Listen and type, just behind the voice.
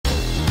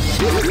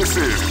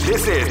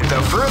This is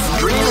the first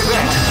dream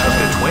event of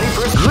the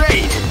 21st.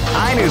 Great!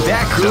 I knew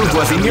that groove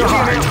was in your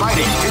heart.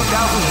 Fighting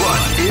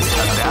 2001 is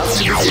about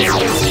to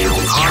begin.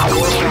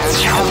 Hardcore fans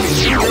have been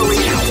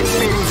eagerly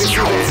anticipating this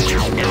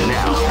event. And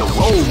now,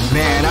 oh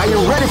man, are you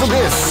ready for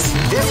this?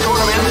 This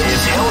tournament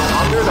is held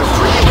under the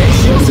free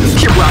ratio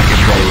system. Keep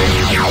rocking,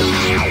 baby.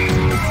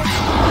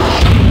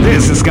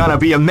 This is gonna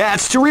be a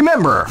match to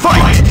remember.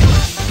 Fight!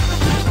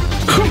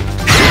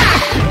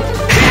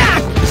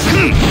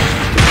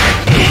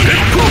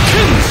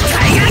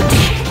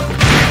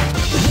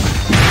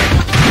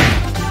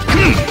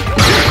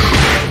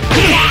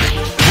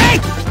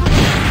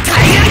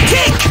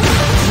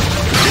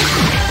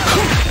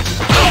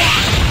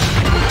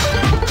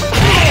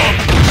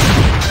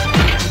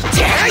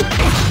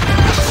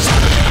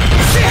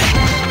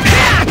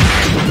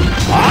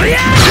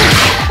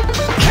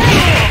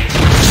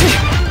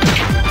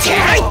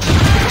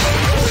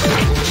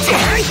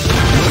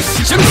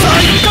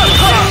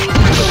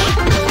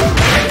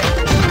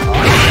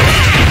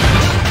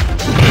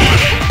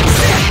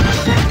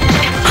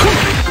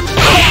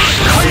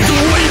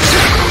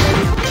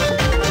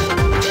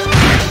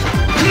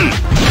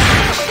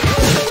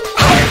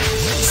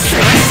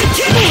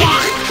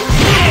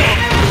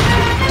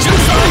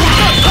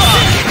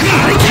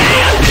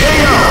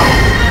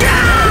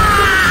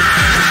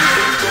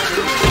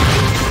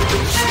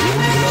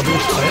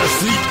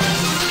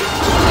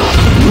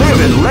 Live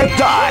and let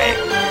die.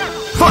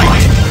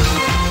 Fight!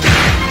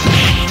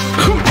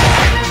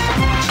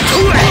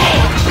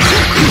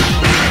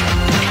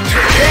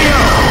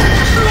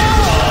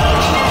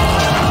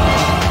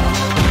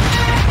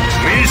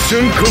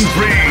 Mission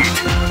complete.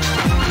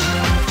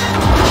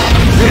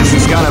 This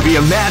is gonna be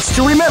a match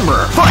to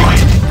remember. Fight!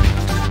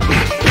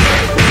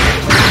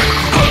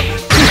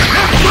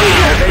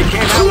 They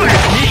can't help it.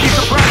 Sneaky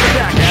surprise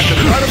attack at the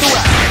start of the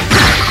round.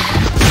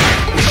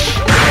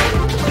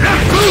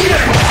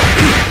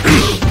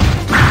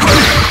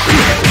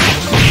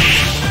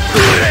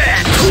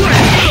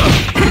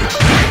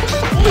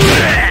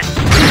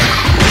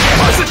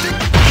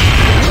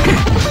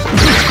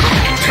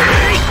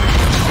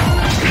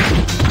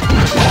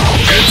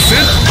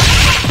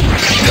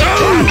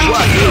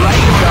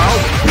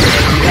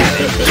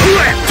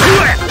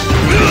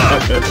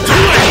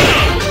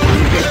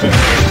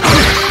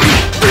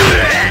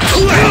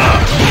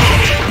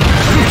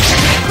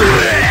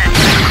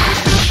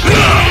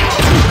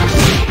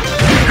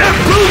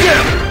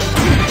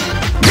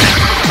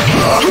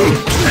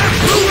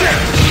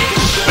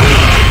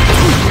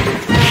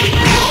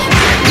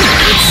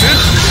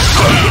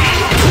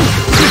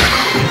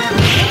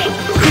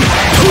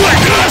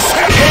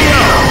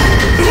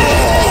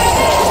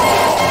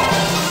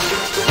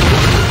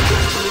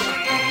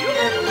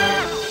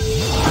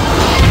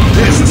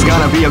 This is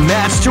gonna be a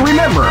match to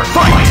remember.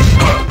 Fight!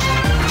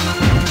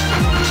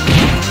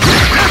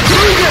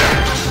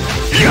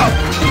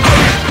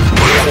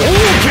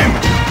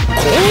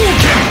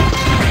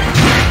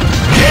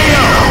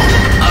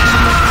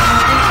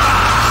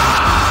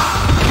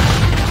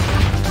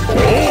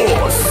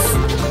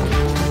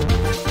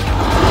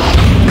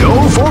 Go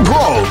for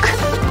broke.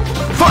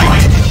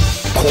 Fight!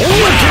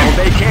 Wow,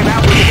 they came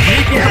out with a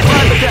sneaky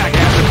surprise attack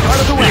at the start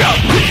of the round.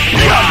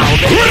 Wow,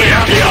 they came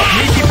out with a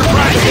sneaky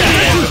surprise attack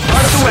at the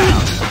start of the round.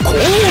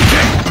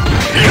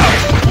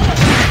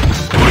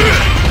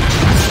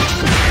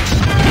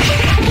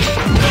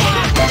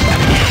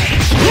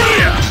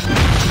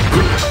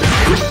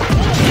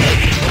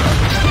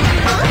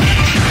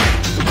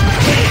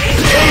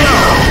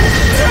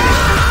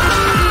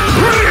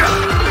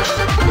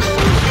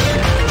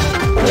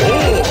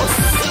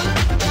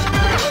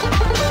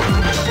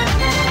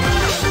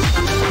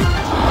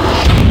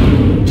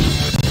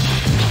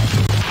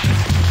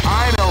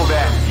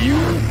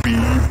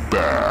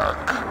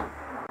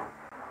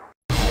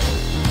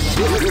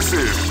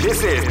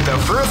 This is the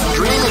first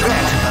dream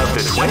event of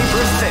the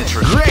 21st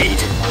century. Great!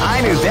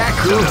 I knew that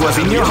groove was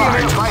in your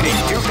heart. Fighting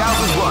 2001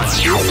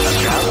 is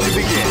about to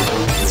begin.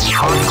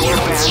 Hardcore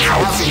fans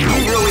have been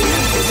eagerly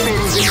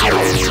anticipating this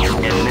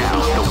event. And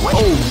now,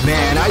 oh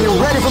man, are you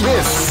ready for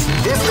this?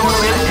 This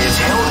tournament is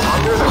held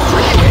under the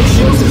free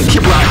ratio system.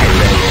 Keep rocking,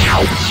 baby.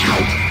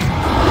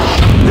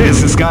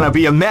 This is gonna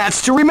be a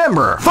match to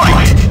remember.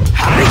 Fight!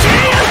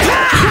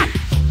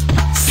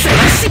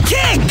 Smash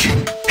kick!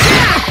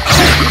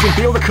 You can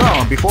feel the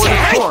calm before the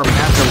storm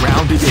as the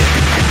round begins.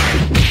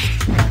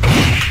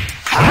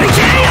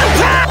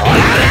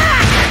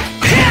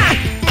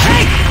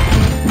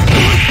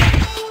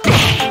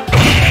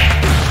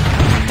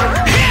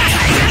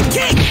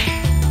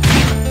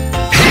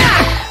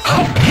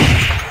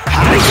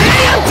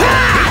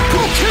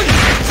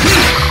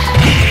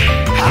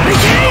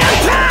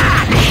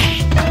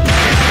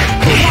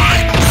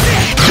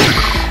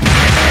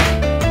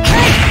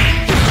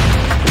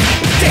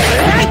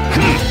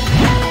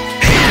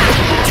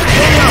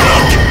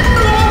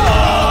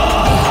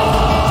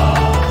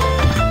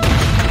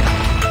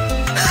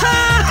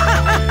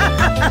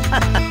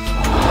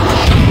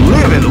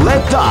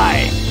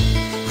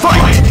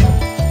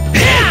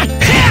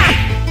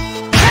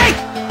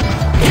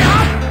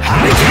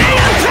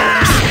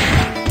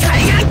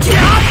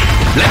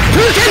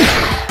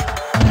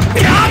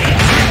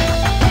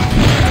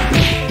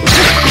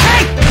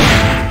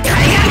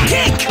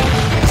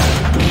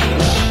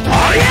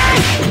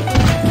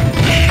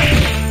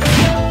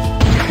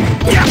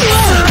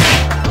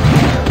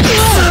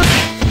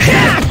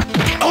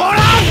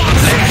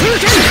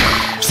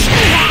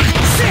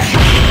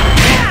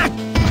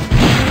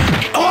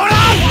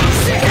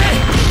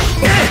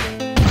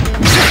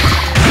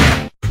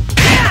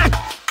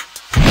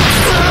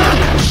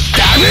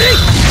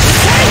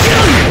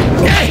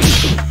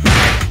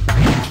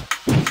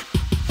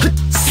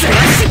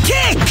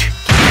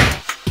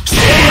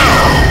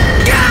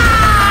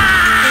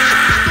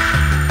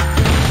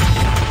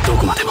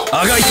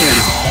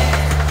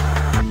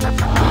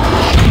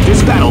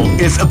 This battle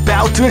is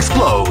about to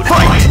explode.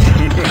 Fight!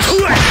 They came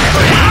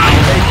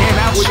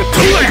out with a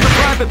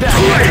surprise attack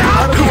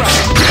out of the way.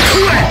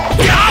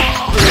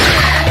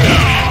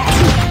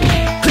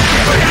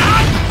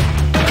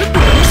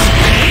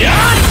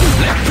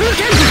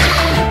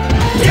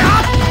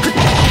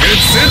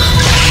 It's it!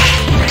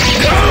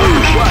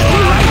 What,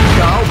 you like to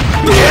go?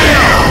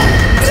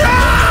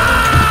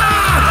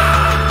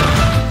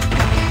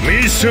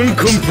 Mission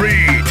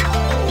complete!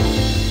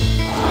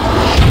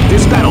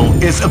 This battle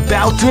is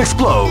about to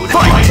explode.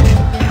 Fight!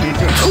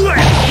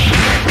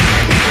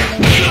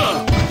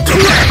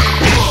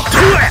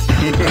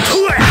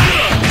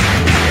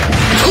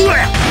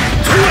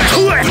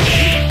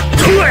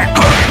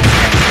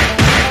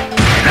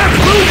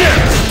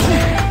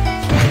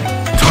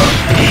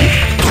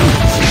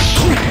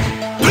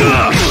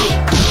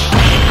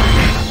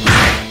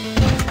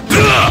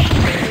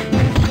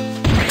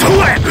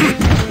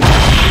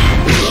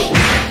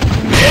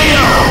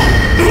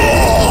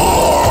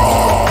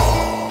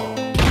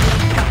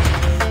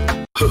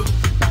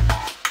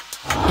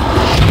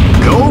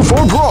 Go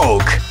for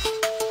broke!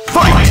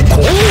 Fight!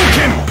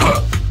 Kouken!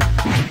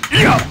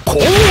 Yeah,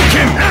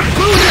 Kouken!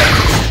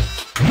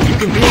 You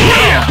can be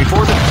calm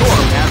before the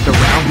storm has to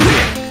round you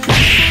in.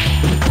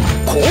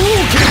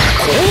 Kouken!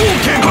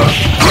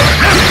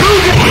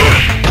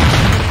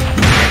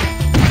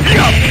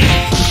 Yeah!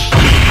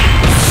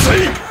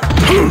 Say!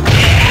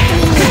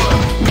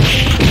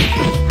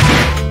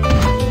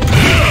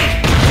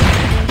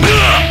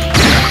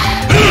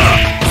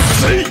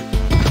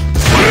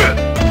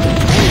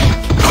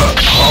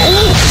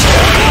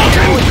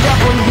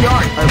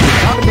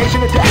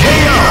 Combination attack.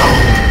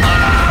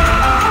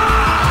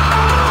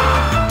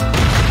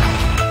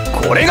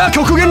 これが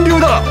極限流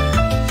だ。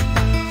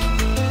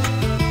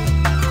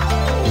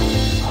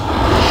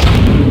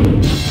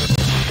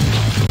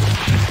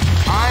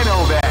I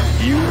know that.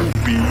 You'll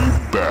be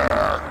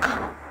back.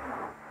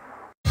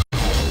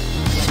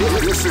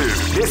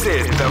 This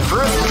is the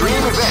first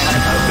dream event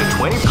of the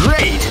 20th.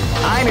 Great!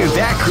 I knew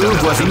that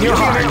groove was in your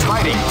heart.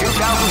 Fighting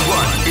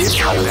 2001 is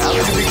about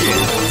to begin.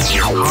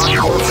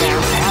 Hardcore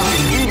fans have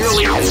been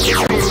eagerly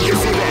anticipating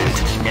this event,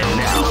 and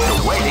now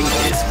the waiting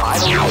is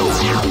finally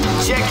over.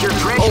 Check your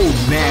training. Oh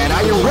man,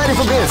 are you ready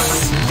for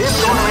this? This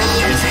tournament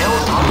is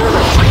held under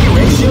the free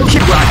ratio.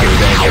 Keep rocking,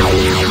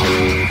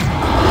 baby.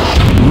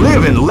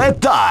 Live and let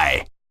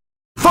die.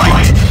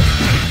 Fight!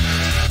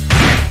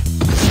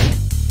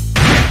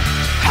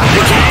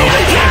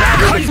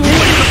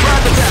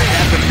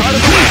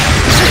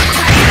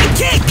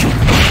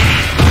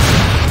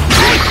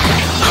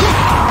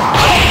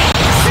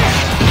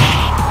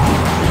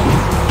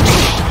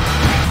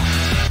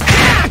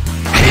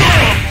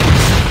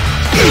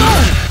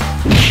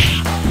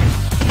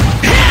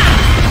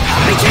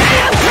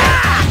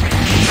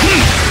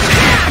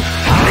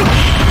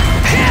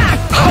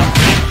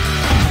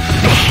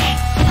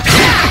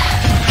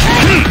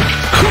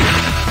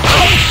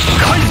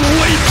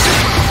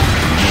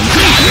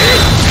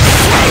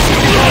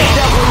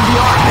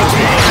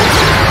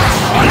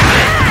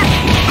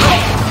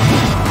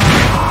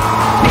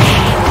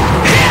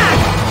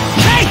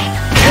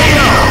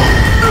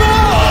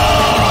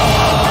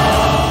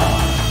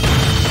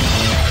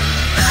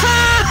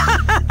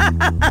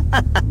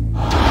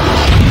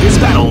 This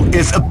battle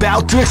is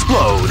about to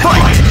explode.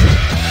 Fight!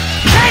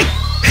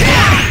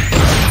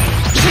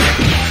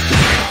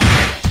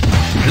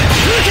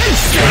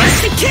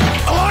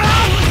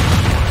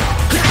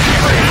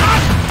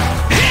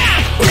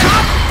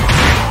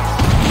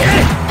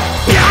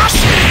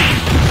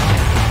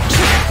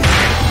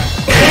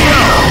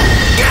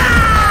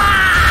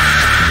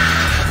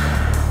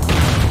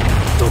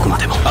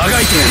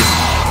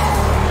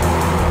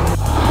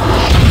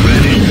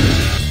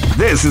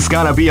 This is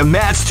gonna be a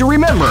match to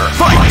remember.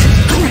 Fight!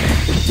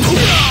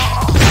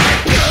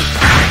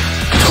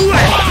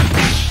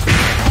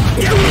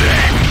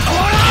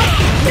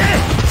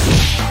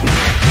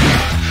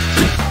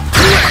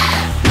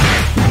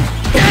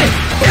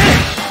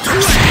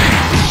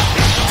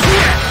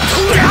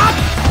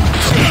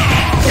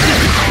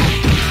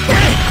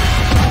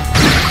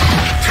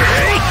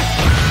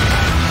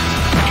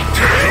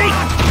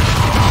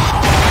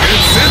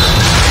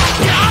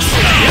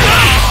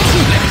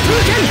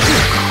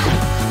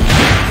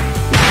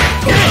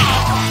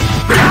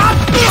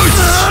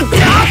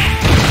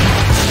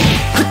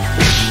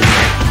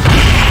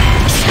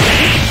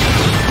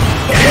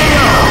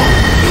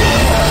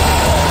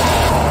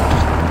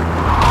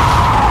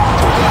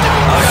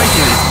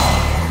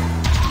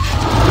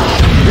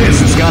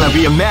 This is gonna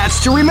be a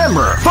match to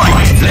remember.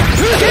 Fight!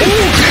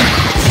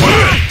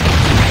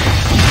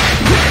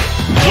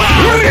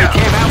 Wow, they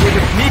came out with a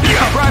sneaky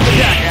surprise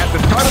attack at the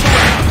start of the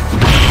round.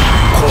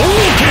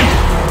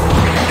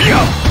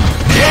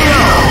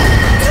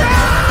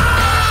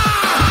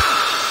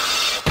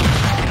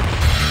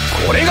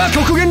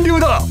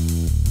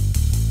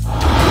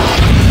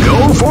 Go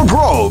for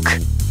broke.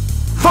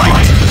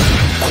 Fight!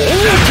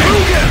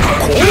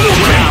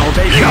 Wow,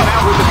 they came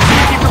out with a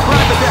sneaky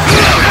surprise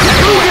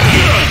attack.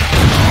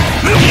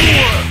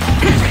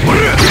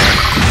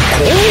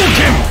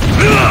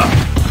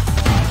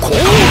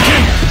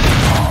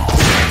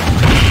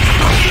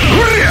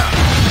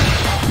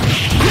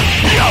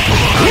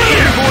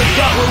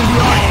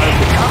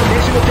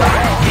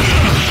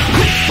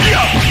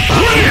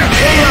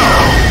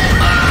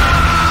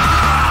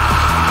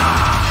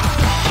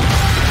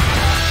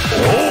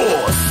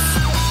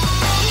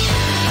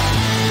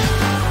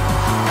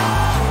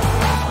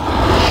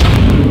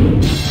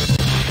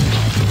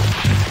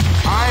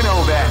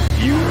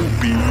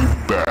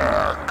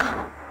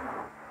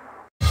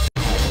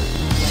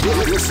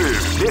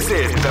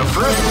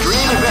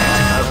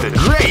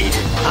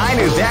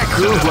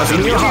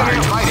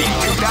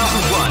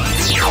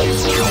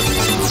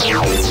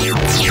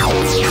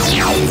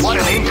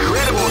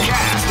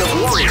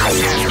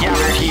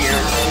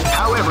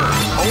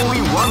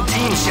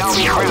 shall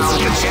be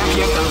crowned the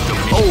champion of the...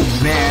 Oh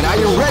man, are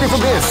you ready for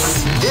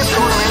this? This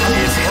tournament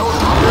is held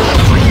under the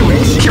free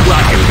ratio. Keep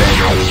rocking,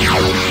 baby.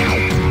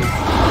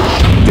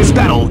 This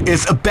battle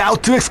is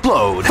about to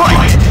explode.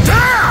 Fight!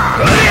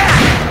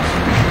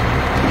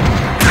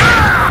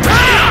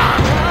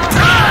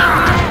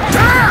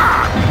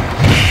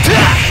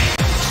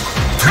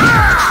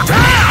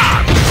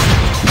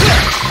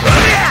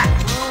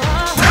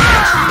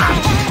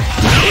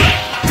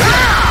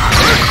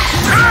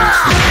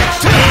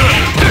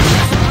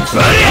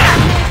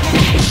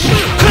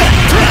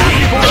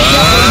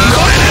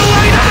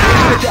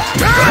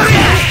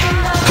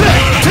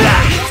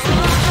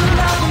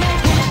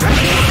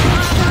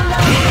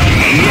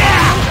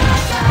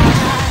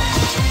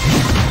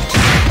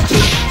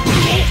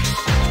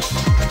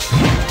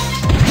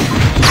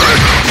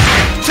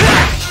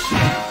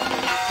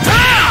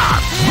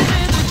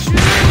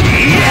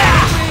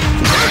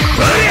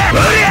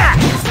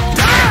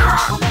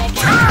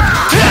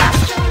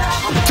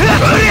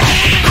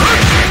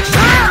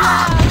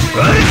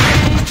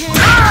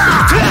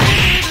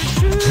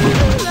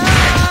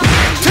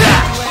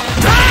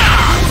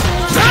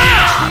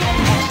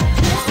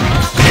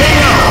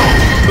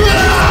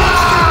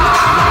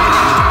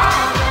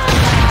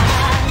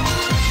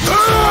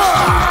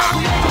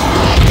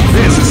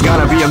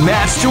 A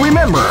match to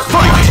remember.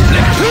 Fight! Wow,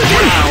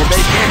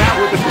 they came out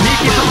with a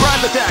sneaky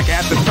surprise attack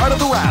at the start of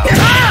the round.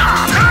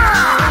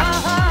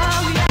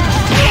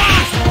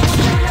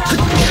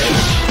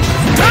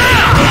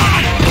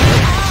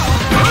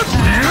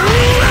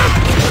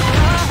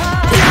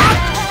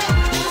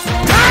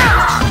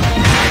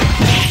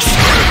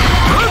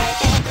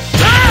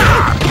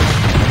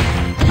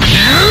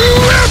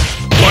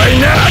 Why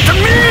not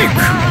me?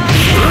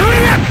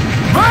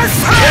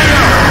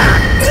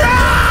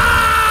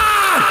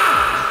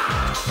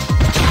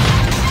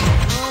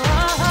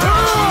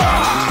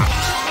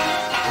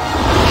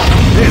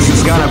 This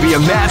is gonna be a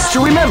match to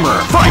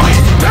remember. Fight!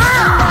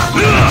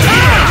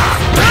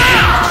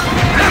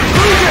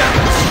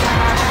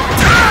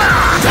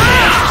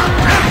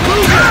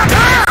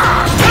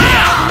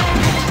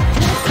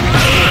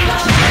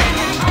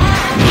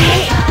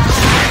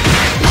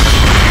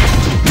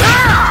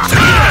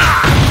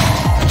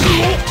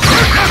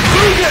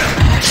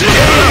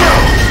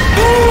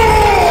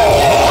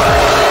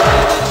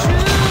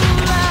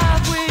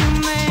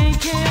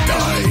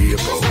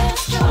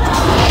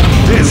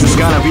 This is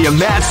gonna be a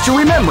match to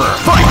remember.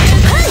 Fight!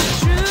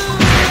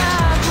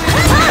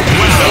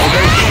 Well,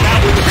 they came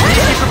out with a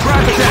sneaky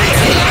surprise attack at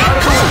the start of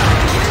the round.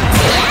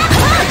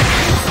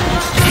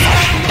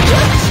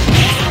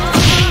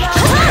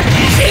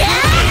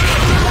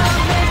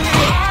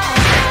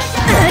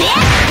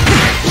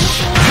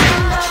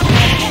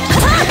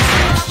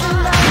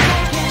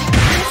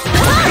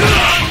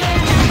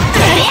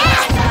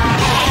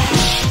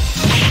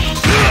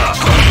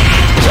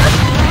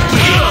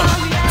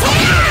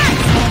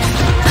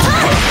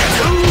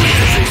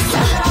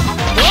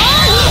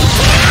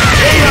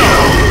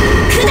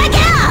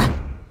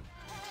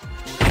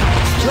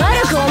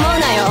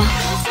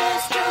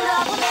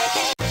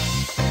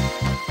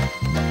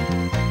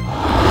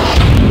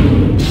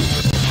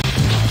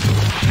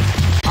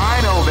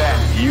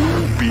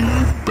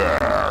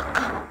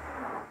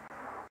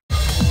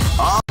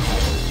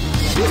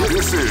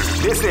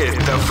 This is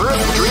the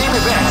first dream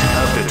event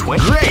of the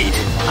 20. Great!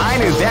 I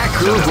knew that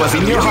groove was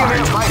in your heart.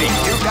 Fighting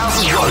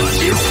 2001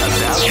 is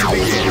about to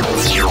begin.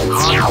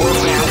 Hardcore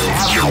fans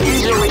have been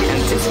eagerly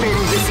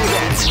anticipating this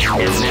event,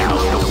 and now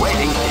the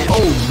waiting is...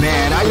 Oh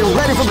man, are you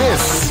ready for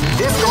this?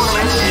 This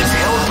tournament is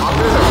held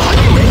under the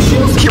free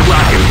ratios. Keep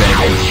rocking,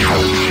 baby.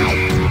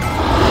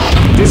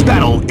 This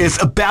battle is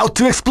about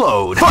to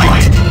explode.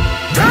 Fight!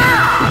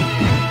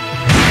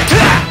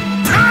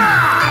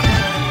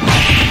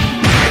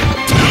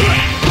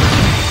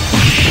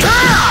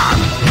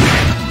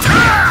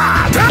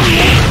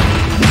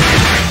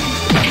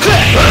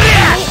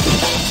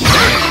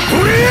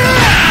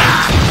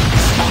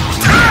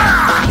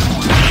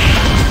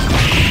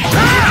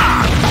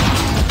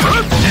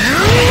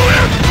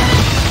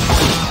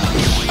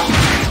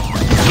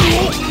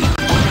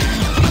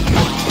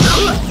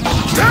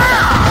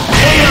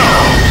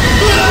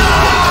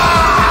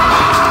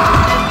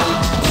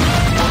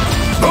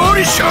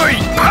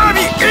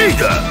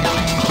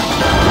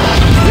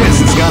 This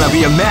is gonna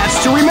be a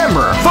match to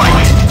remember.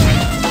 Fight!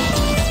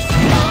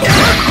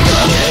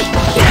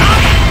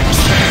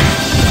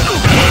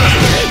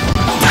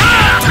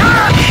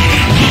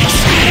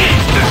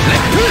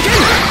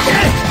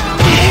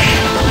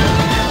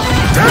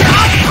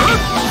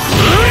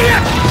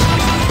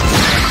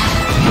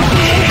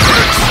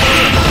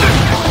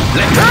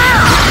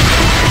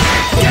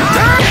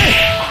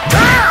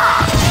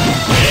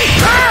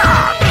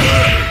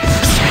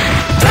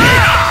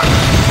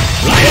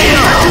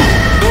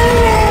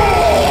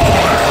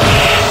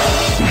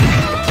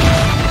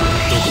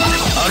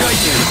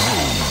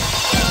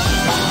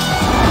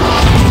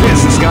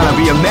 This is gonna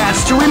be a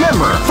match to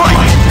remember. Fight!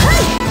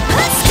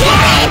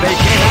 Wow, they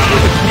came out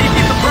with a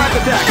sneaky surprise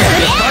attack at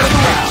the start of the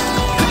round.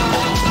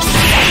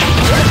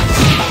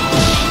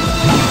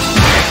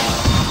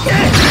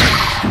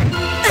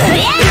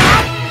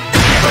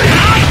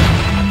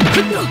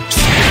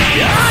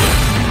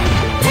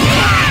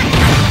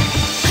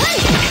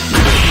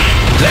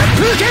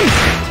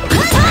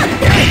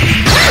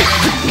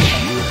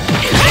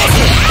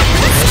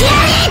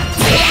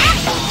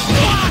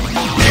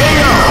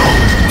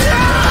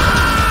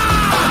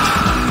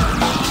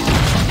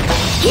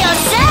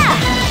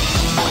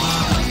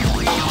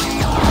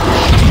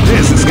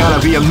 This is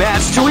gonna be a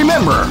match to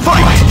remember.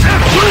 Fight!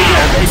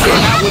 They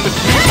came out with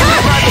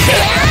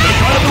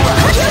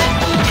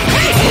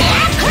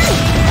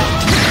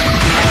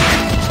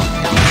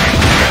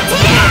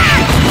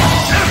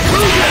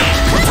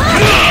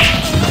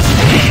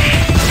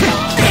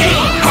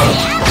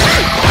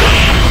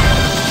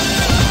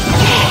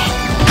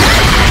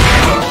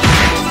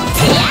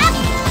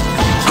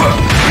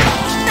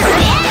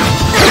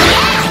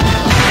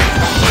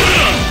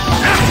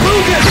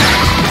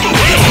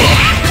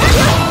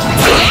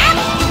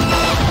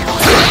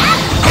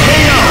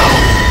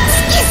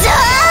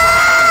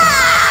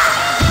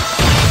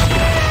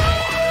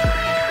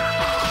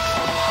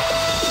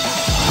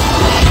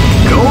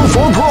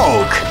for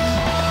broke.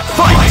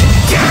 Fight!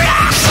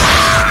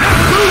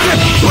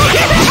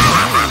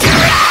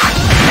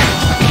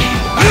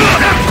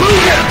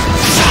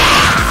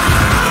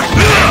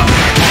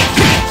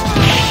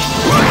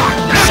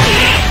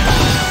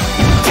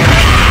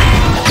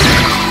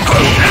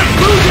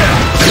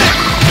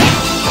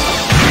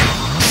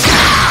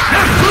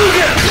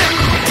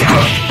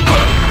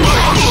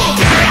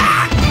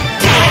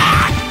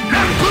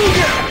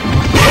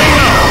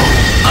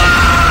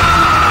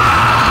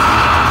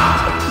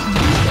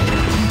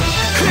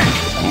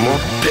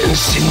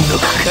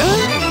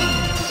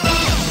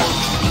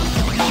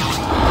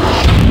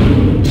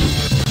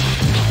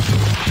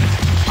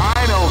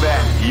 I know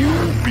that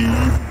you'll be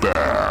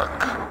back.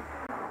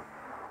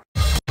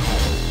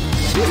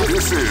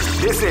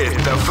 This is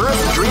the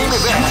first dream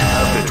event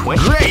of the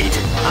 20. Great!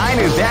 I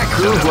knew that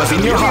groove was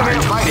in your heart.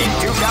 Fighting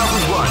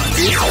 2001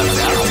 is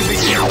about to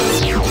begin.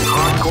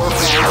 Hardcore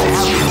fans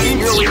have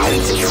been eagerly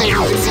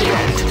anticipating this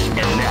event.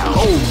 And now,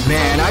 oh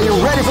man, are you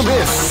ready for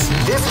this?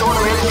 This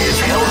tournament is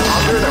held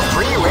under the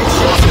free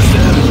ratio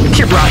system.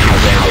 Keep rocking,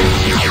 baby.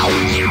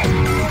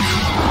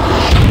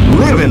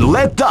 Live and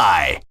let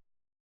die.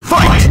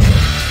 Fight!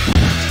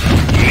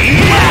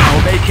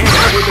 Wow, they came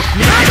out with a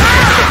sneaky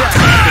attack at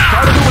the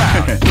start of the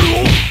round.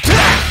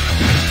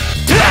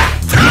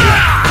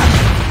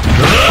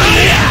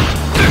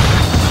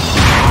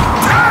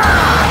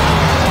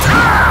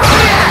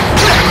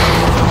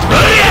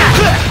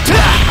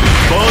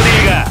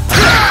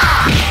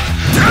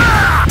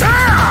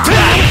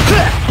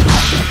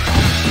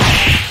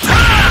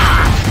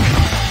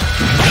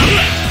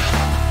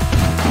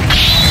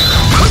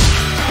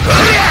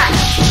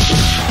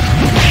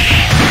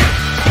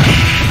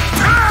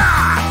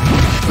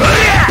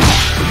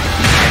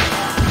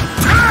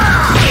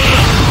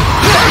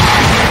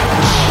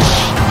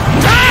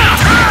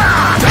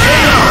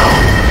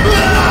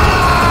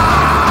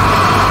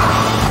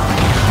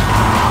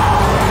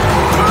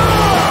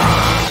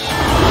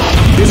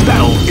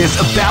 Is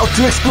about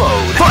to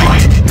explode.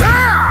 Fight!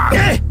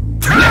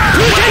 Wow,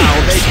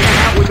 they came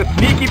out with a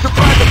sneaky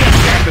surprise attack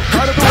at the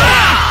start of the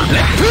round.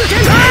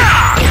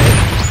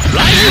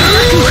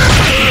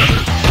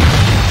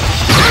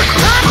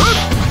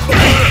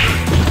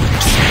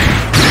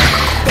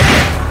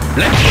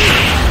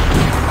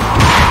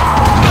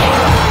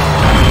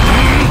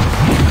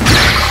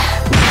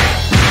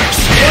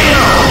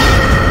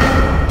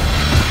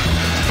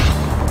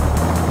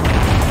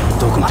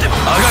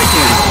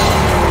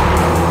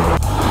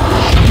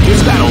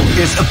 This battle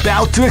is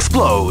about to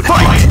explode.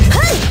 Fight!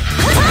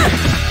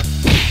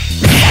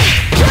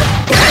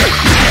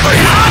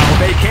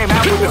 They came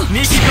out with a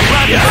sneaky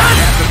surprise attack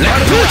at the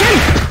start of the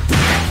round.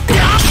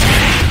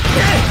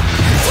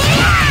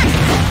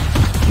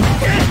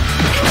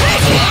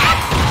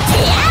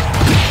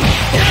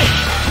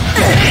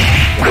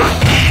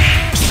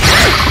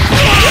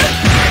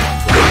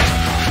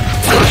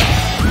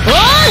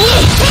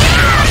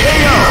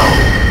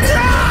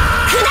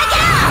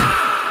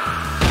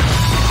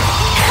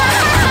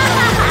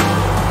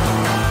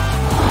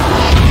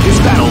 This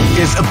battle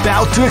is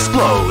about to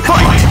explode.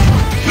 Fight!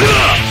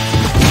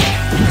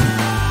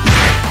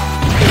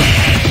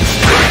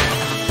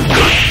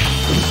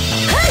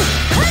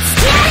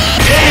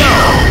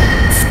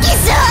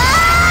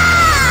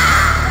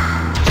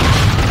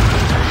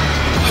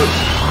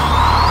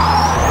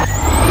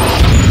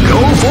 Go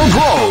for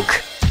broke.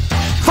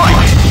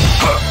 Fight!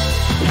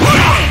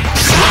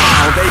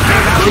 Wow, they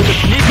came out with a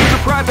sneaky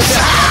surprise attack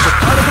at the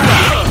start of the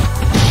round.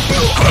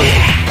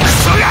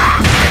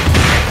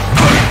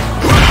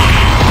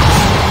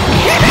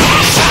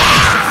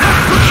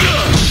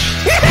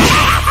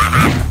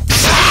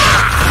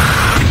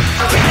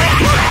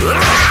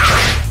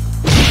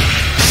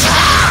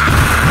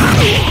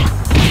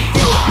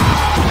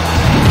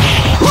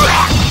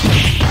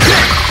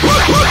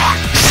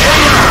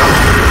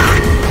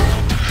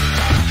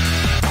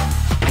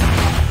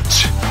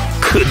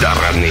くだ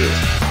らね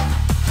え。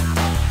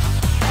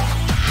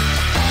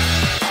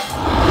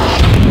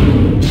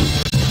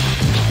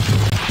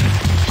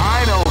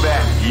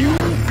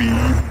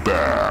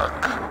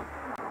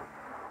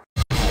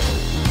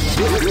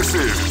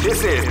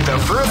This is the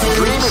first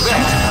dream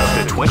event of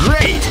the 20.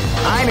 Great!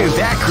 I knew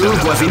that groove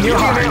was in your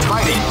heart.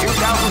 Fighting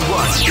 2001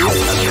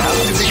 is about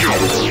to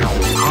begin.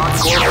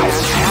 Hardcore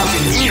fans have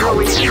been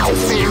eagerly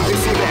anticipating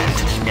this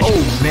event. Oh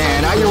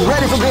man, are you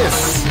ready for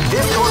this?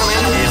 This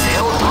tournament is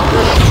held under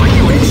the free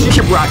ratio.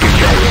 Keep rocking,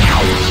 baby.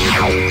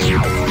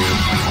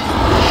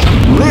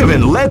 Live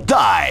and let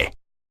die.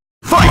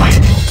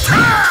 Fight!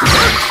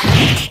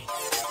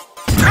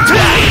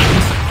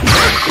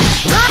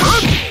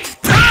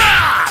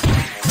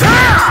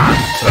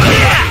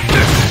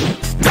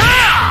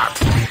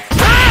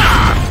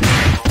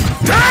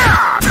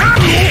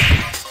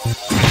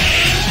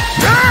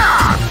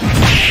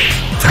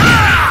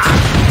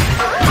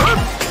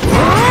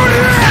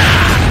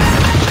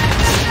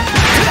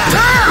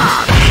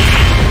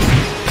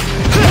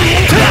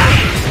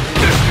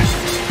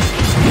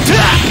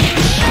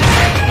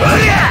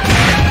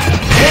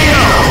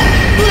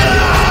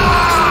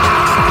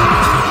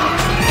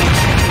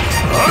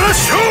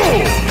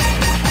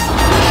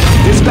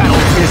 This battle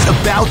is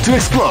about to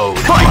explode.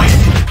 Fight!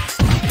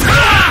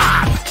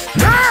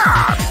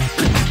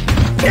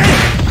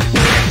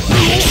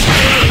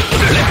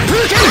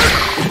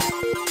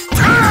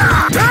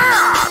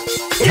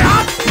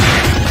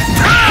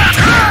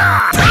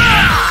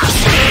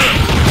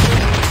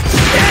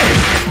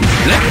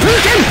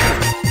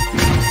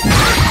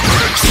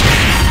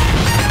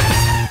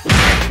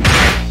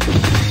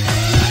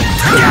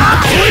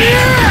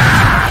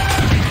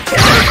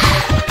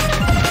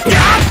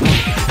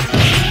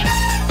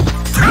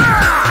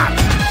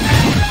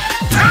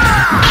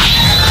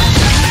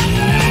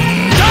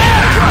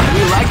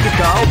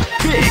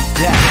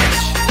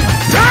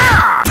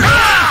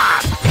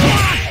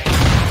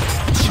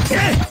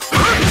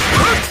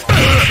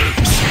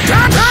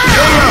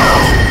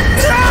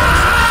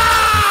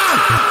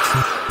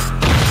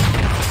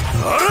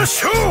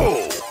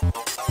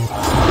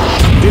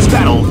 This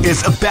battle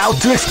is about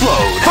to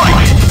explode.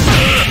 Fight!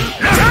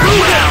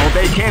 Wow,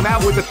 they came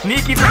out with a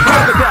sneaky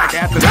surprise attack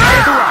at the start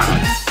of the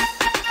round.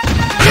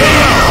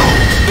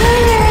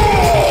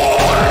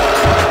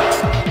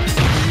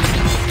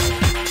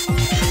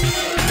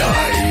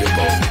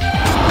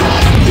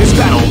 This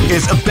battle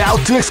is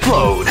about to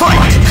explode.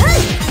 Fight!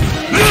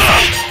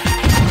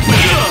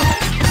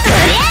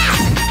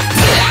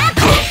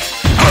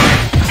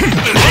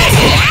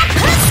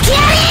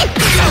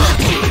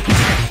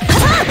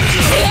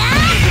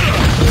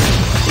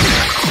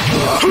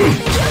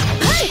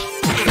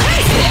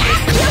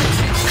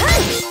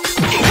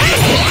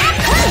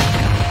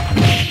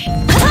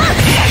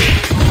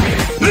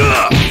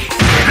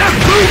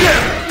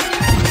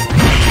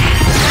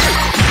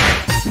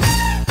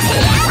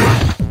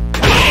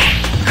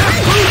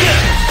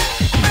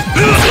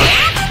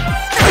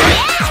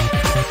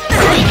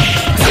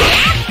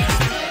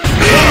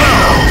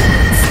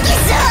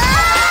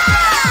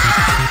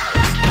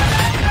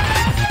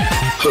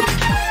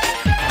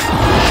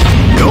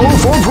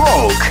 For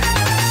broke!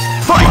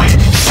 Fight!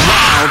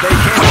 Wow, they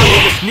came out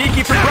with a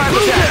sneaky surprise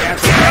attack at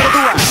the start of the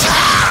round.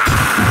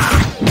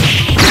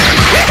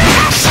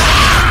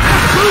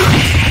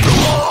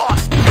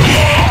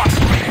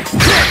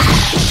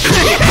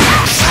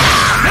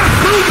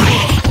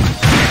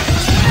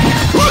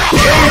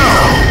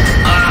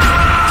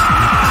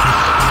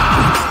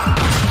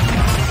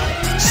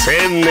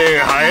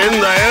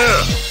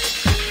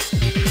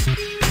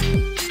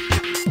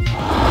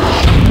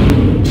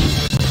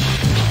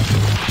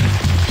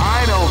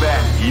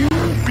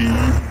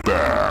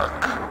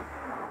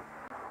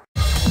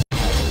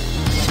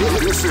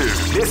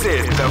 This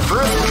is the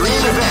first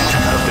dream event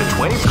of the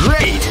 20.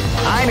 Great!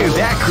 I knew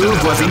that groove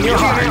was in your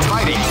heart.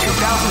 Fighting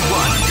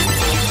 2001.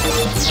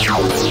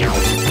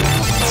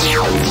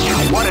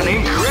 What an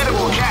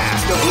incredible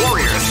cast of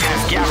warriors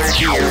has gathered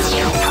here.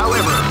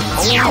 However,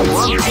 only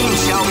one team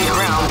shall be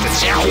crowned the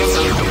champions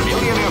of the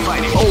Millionaire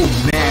Fighting. Oh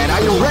man,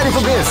 are you ready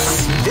for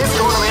this? This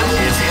tournament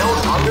is held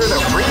under the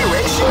free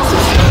ratio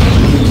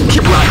system.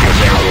 Keep rocking.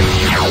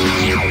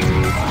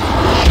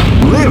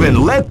 Live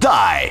and let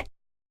die.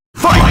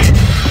 Fight!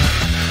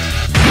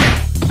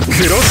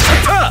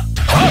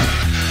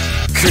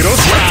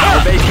 Wow,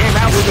 they came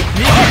out with a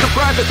sneaky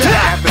surprise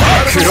attack at the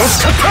start of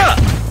the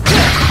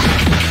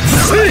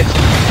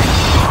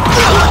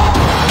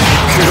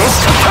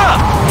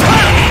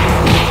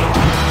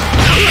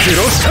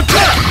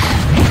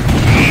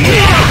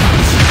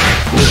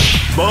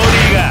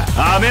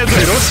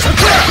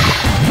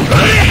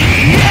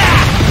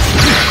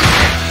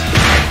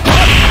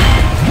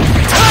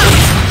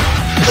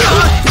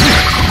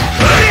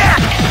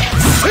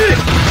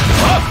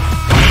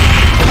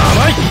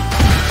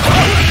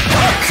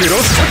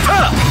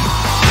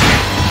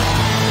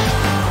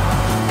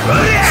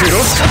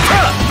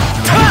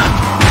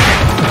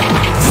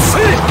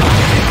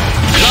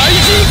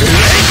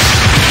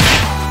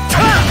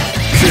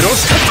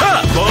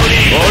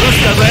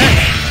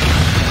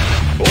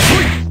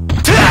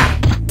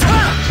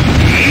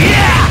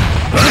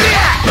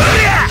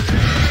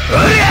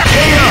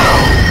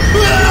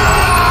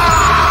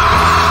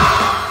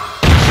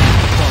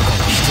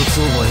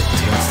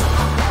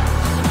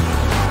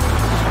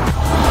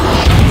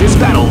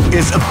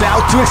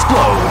about to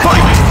explode.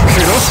 Fight!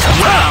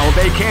 Wow,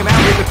 they came out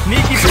with a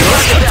sneaky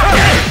surprise attack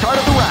at the start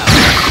of the round.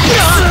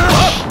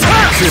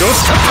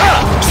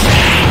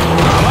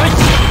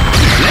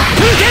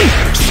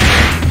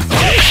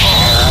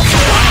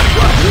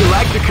 What we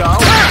like to call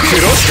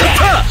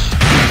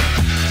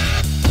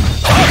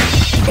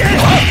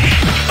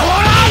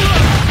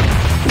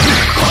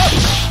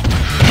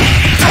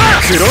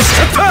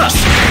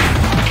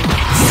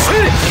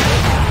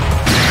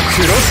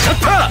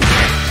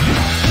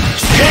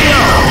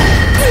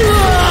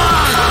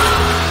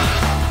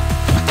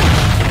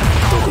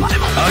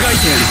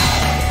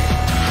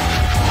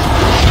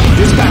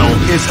This battle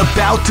is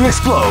about to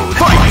explode.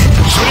 Fight!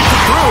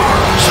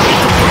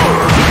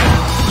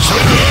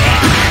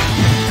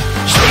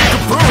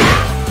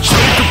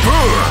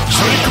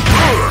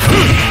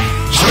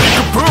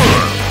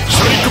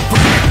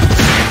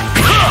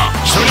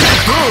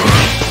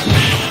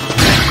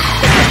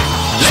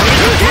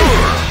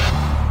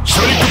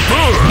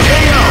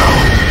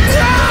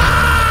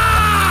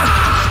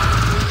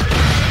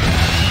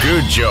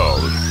 Good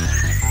job.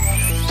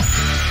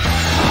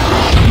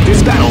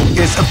 This battle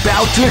is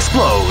about to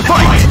explode.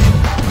 Fight!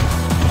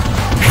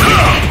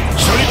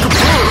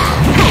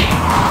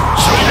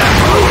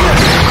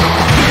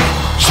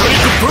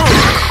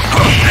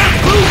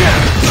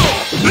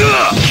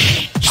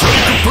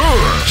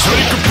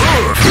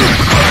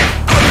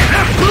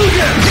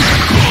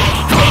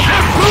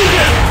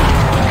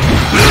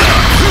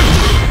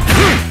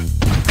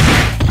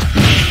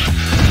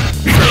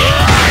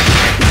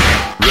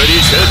 Ready,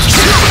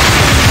 set.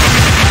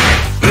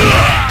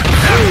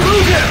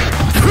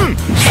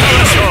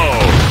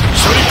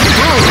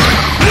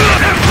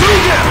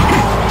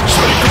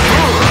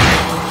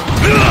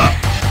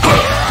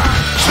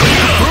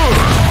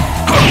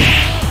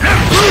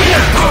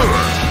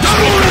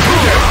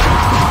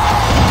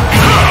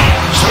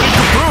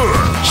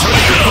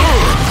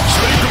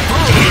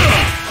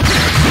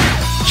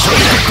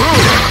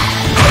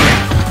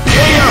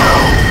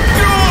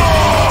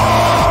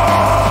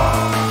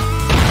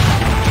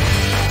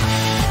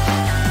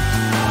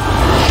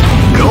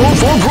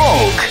 For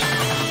broke!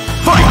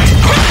 Fight!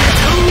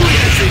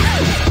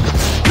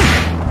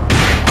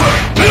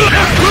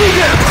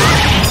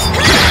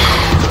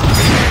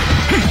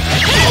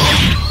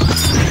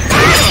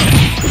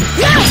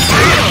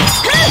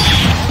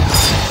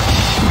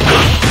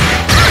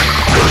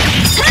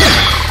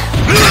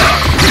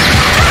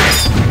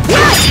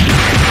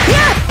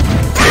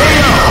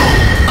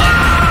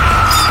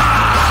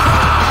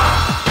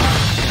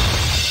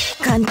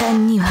簡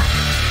単には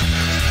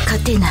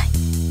勝てない。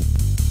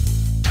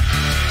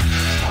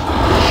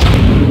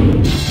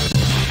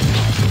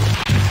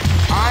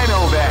I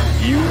know that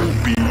You'll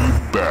be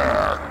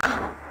back.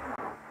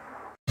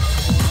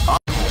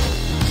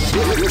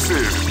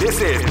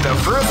 This is the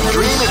first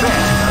dream event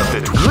of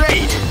the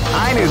great.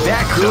 I knew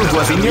that groove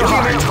was in your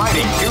heart.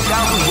 Fighting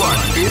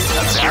 2001 is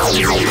about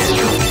to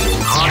begin.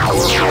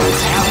 Hardcore fans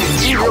have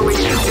been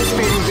eagerly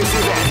anticipating this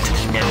event,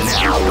 and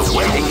now the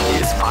waiting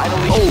is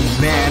finally. Oh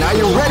man, are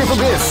you ready for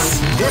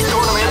this? This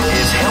tournament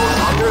is held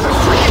under the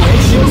free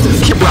ratio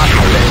system. Keep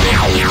rocking, baby.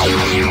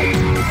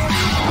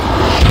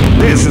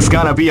 This is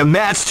gonna be a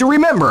match to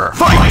remember.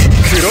 Fight!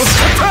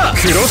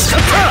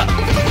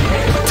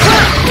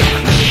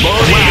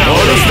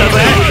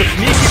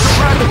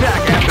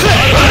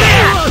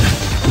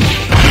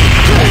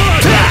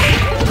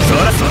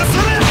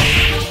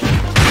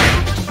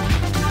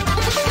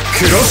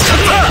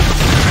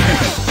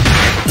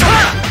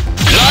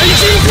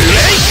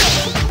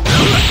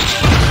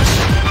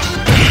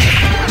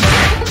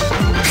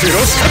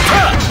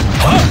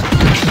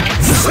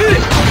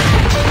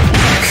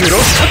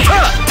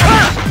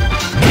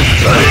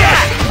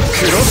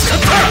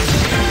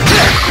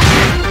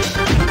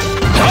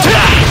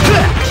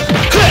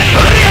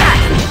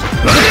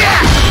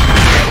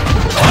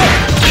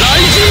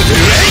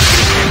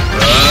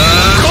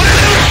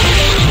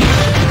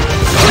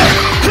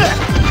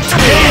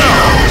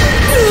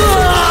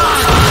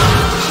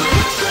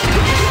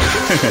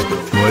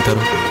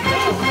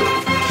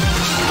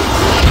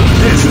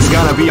 This is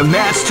gonna be a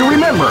match to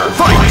remember.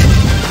 Fight!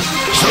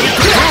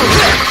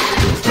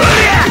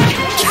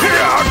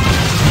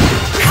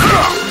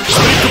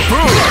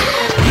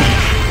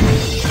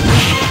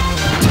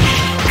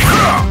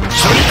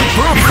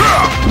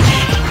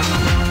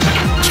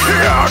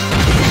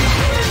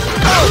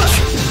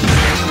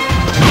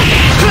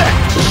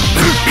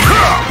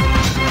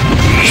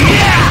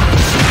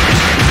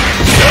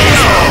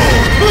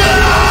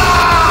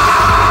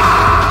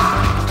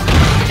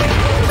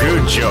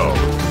 Good job.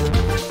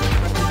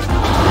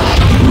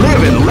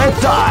 Live and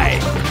let die.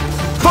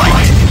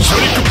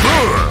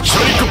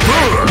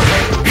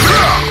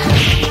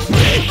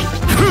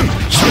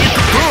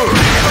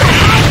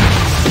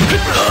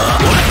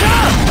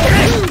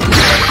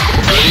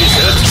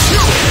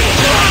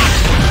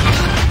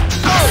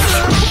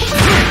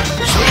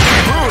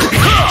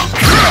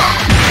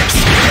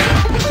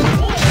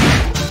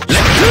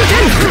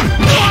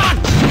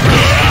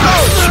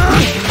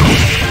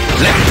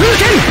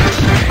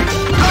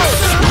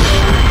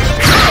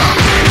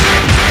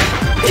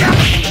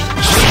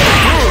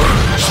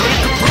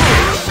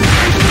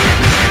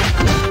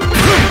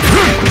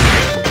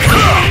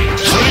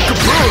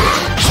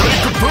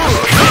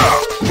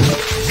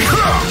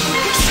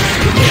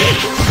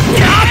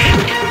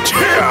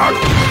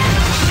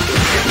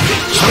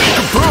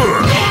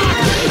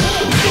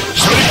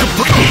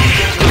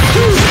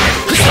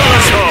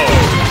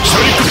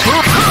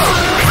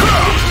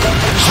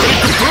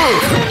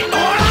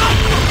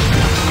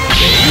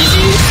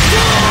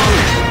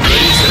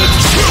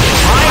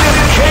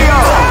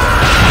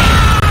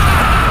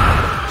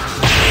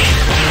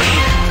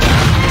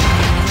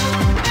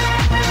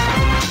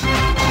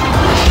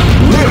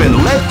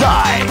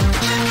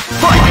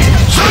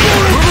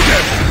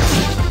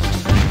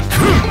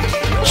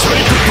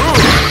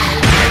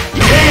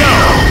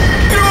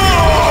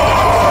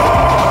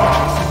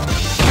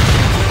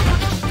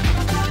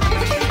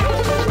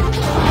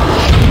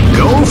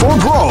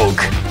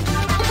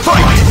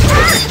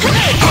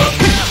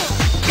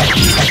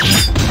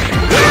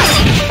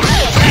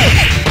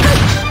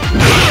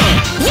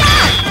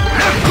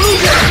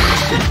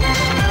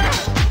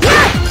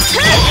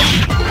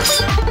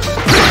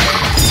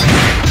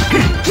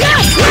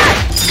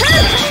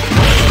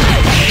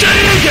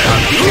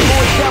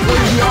 that was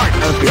the art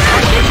of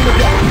defending the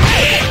back.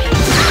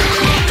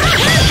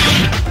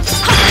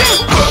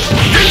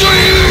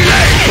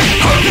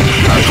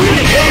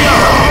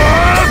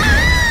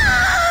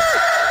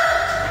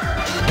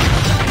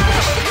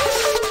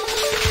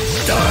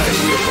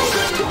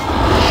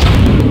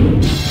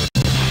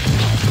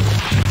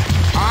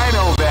 I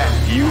know that.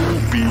 You'll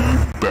be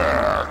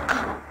back.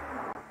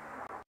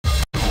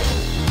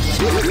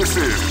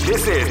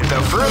 This is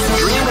the first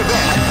dream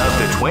event of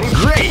the 20.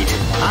 Great!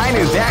 I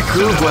knew that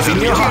groove was in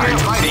your heart.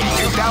 Fighting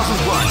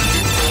 2001.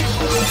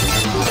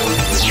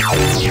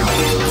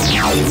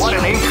 What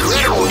an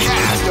incredible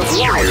cast of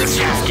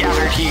warriors has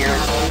gathered here.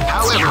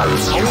 However,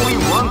 only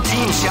one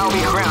team shall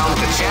be crowned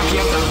the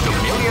champion of the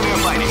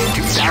Millionaire Fighting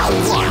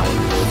 2001.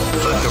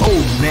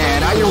 Oh man,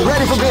 are you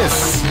ready for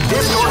this?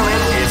 This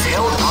tournament is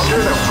held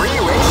under the free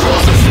ratio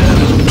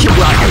system. Keep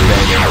rocking,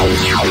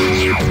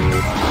 baby.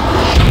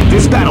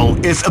 This battle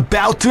is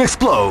about to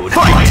explode.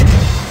 Fight!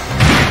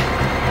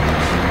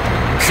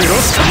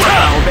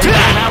 Wow, they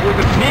came out with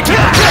a sneaky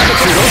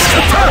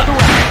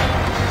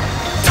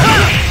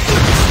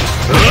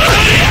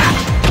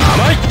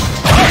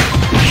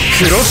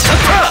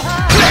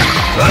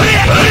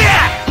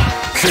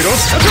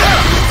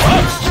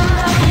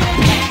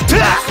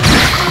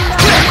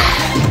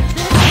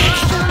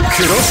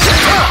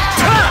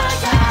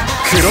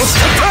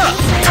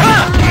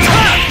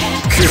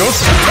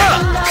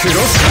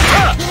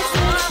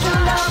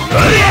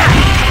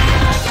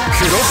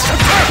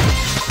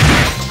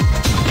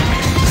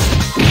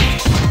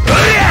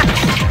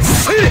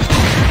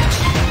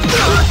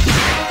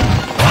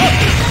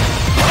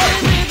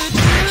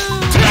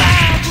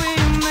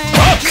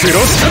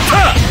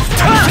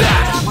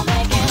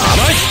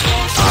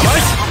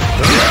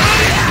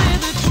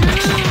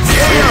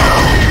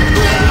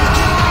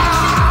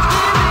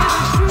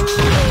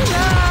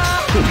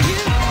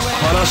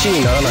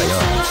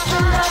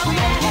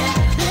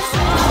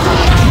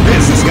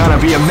This is gonna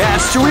be a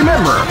match to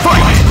remember.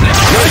 Fight!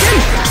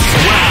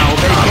 Wow,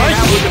 they came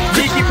out with a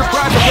sneaky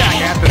surprise attack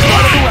at the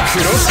start of the round.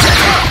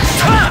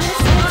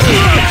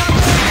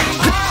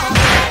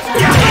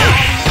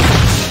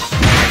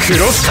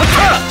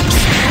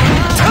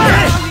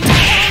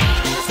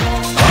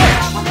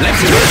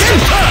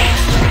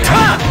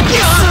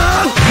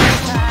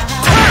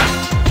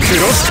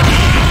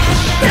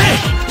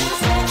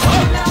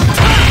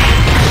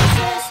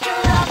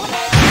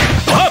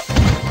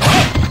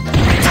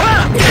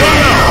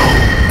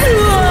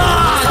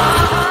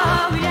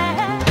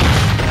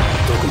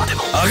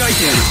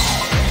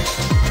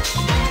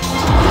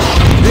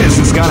 This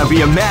is gonna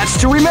be a match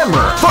to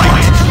remember.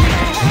 Fight!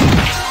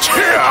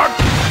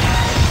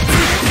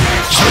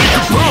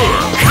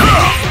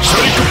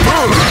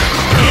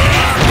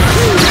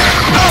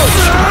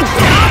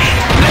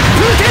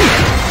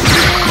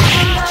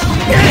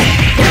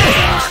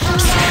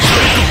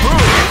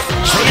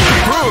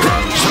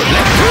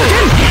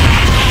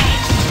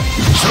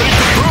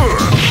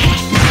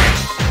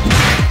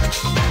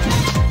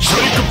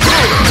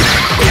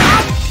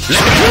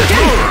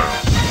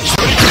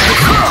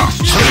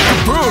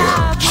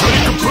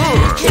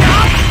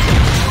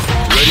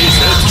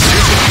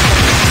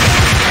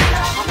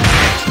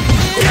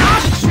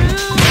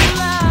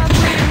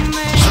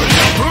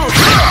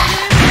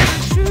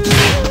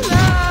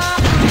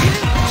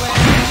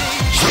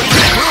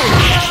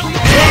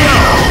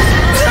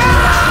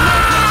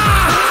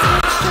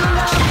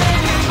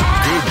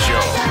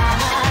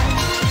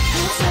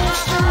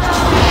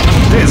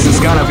 This is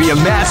gonna be a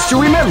match to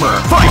remember.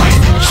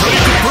 Fight!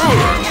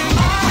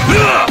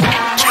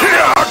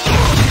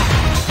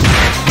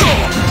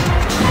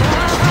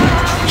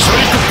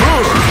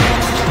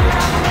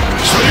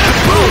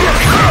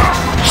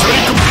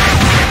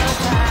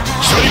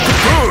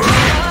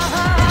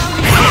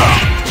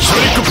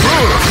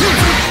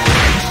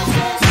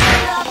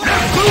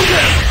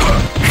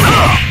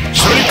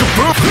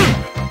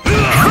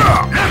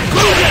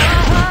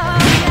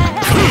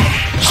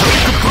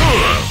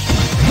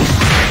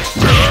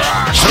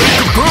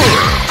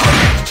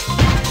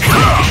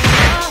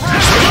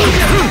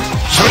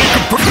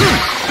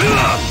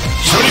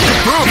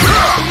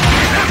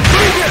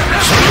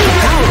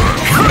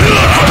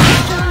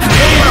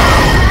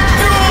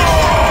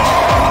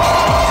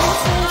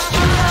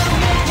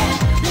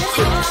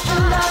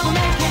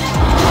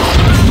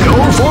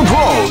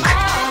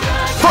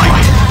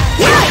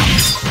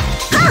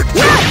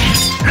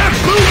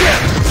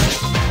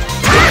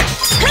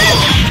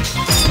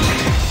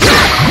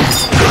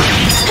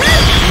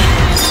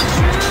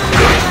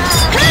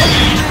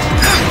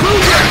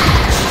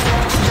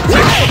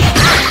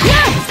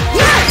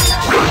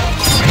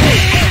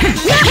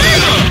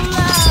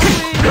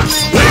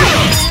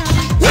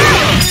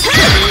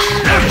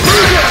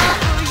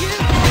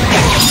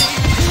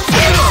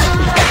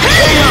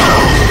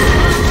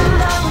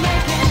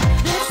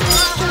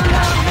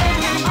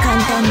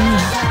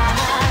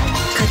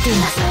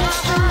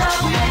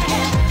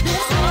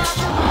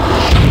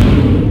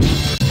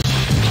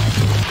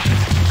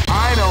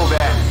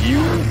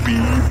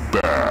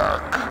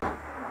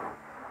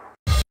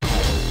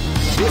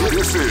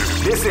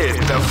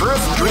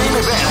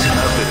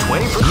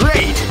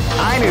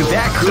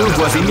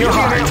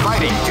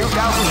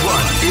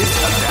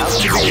 about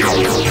to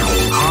begin.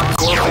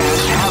 Hardcore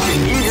fans have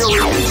been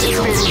eagerly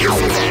anticipating this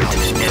event,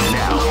 and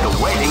now the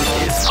waiting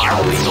is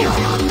finally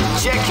over.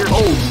 Check your...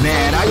 Oh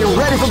man, are you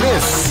ready for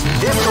this?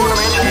 This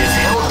tournament is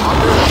held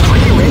under the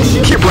free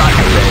ratio... Keep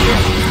rocking, baby.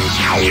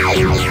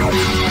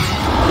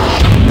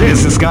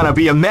 This is gonna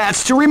be a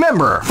match to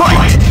remember.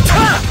 Fight!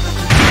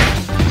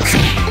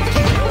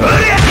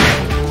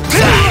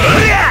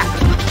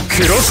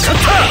 Cross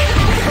kata!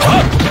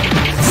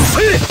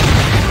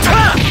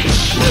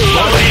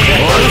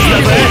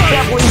 Battling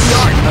the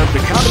art of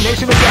the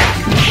combination attack.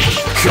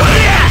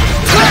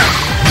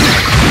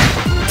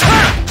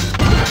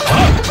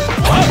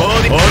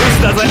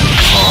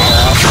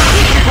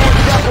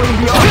 Battling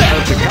the art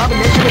of the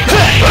combination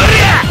attack.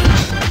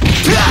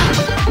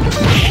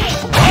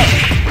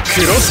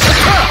 Cross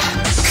kata!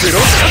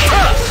 Cross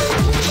kata!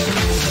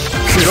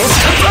 Cross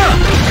kata!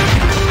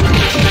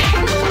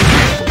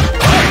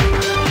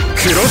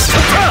 Cross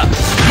kata!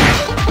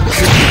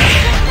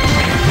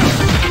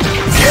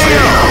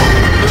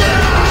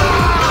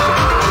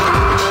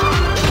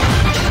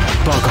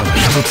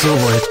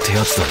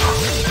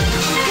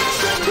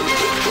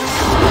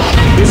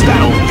 This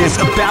battle is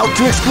about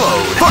to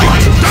explode.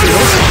 Fight!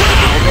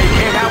 They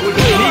came out with a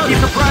sneaky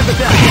surprise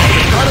attack at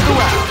the start of the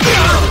round.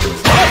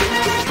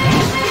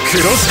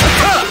 Cross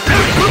kata!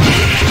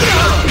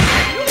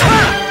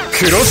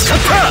 Cross kata! Cross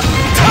kata!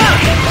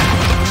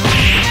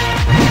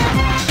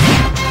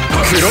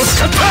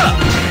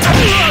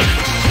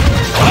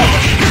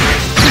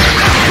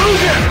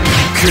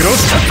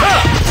 Cross kata!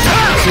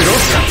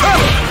 Cross kata!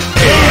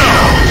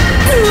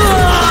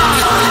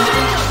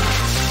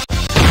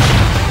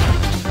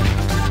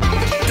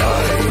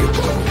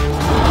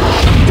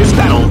 This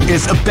battle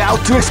is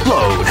about to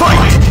explode.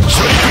 Fight!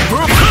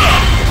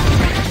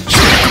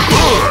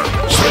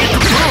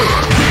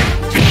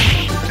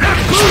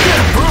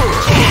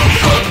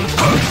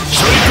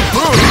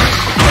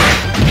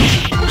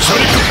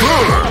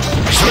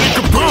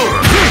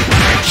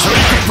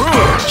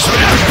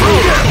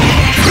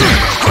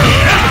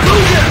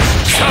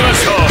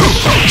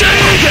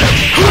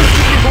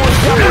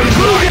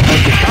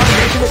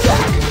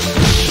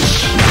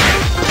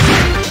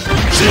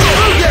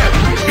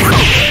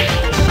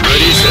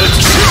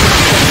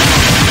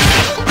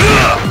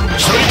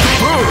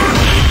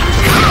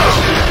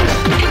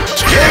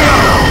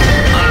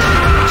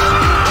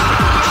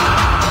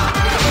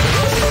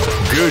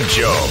 Good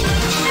job.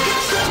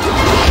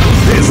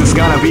 This is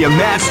gonna be a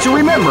match to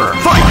remember.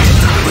 Fight!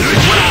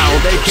 Wow,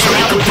 they came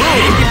out with a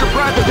sneaky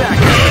surprise attack.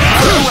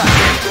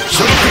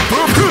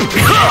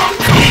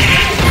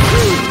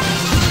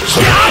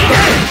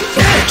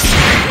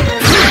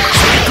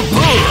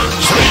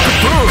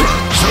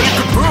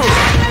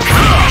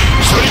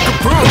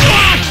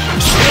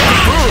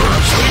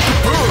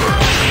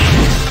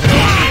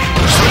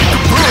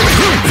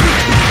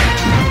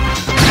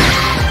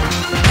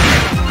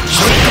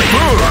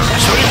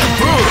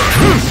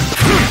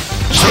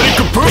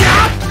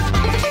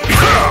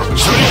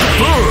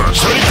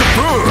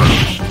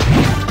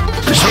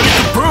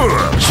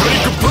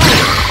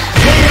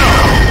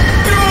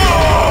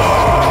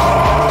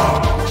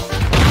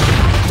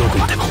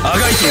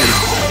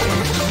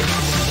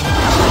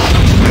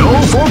 Go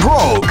for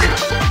broke!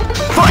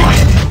 Fight!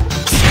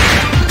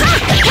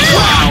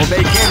 Wow,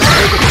 they can't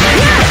make it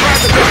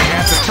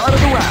at the start of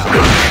the round.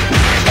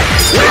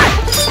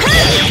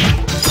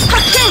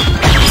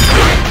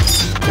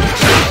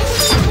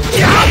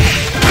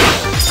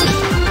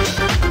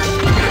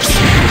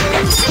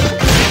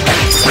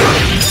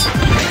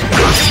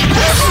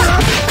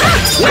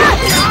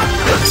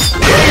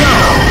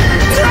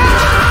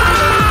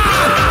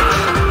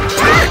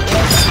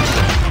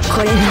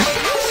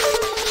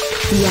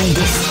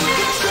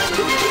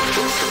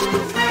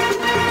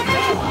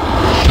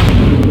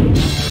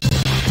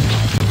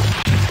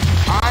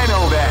 I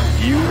know that.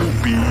 You'll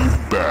be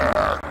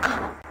back.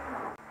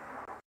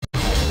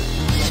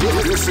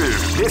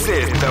 This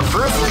is the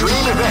first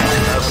dream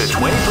event of the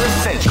 21st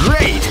century.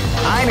 Great!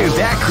 I knew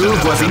that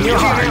groove was in your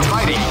heart.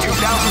 Fighting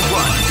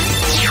 2001.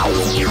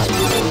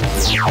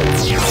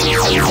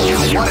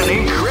 What an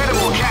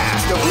incredible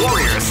cast of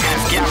warriors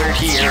has gathered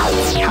here.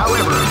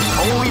 However,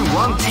 only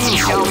one team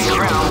shall be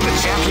crowned the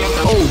champion.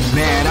 Oh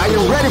man, are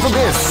you ready for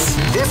this?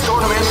 This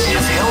tournament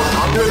is held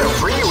under the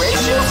free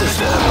ratio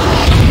system.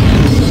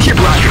 Keep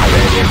rocking,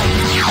 baby.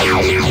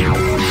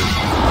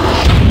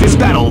 This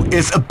battle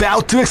is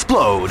about to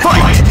explode.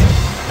 Fight!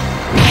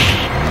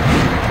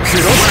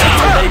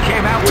 Wow, they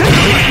came out with a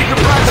sneaky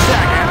surprise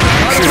attack.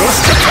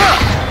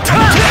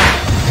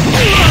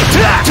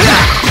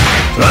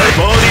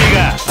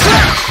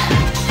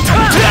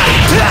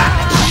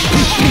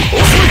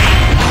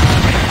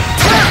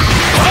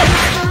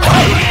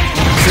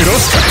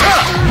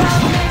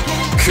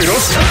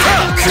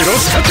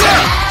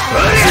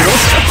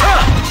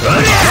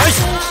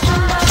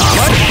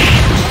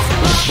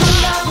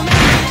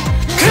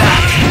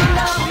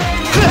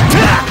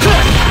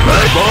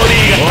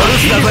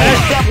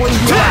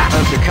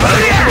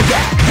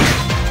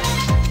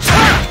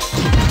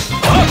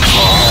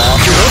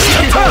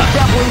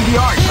 Definitely the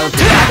art of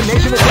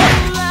combination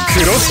attack. ク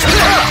ロスカッ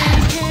タ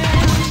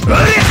ー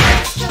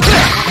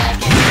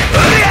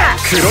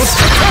クロス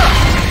カッタ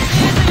ー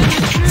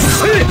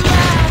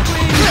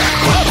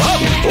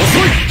遅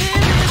い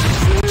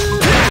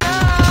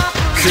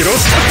クロス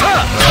カッタ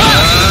ー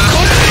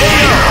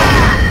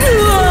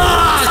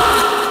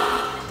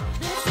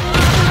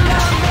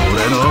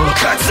俺の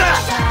勝ちだ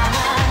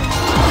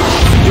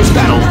This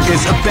battle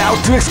is about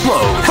to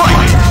explode.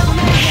 Fight!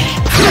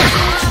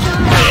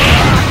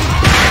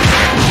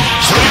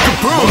 Shake a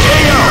boom!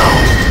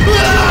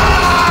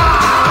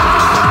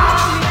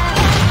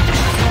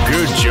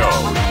 Good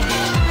job.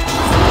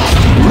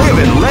 Live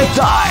and let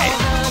die.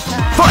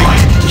 Fight!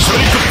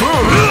 Shake a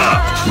boom!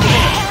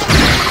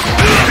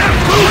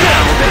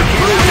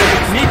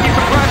 Sneaky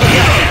surprise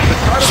attack.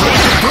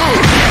 Shake a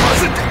boom!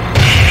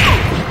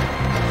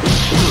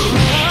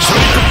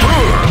 Shake a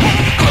boom!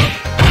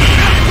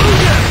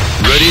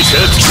 Ready,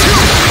 set,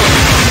 shoot!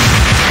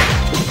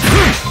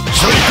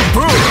 Shake a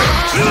boom!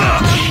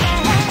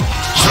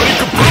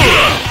 Shake a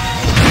boom!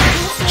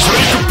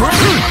 Shake a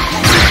boom!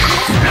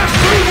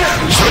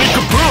 Shake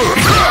a boom!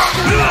 Shake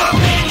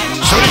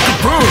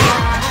a boom!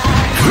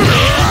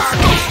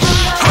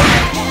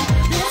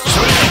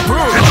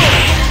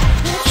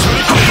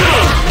 Shake a boom!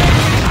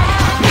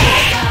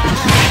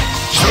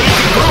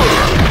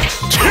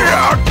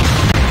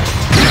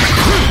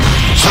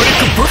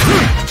 Shake a boom!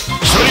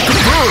 Shake a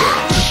boom!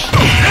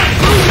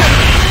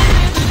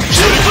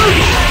 Shake a boom!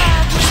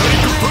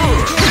 Shake a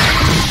boom!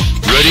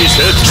 Ready,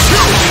 set,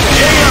 shoot!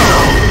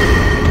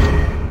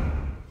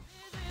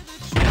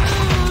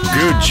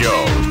 Good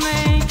job.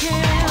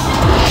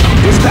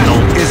 This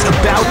battle is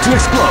about to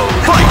explode.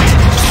 Fight!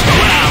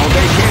 Wow,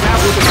 they came out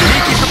with a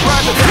sneaky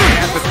surprise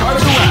attack at the start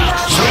of the round.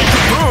 Shake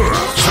a boom!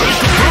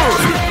 Shake a boom!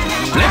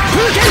 Left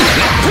hook in!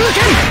 Left hook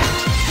in!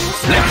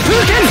 Left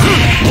hook in!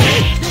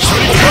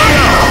 Shake a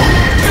boom!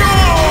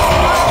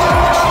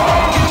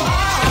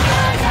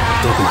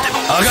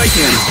 あがいて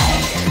やる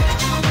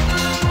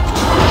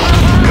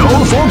Go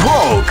for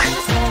broke!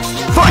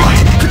 Fight!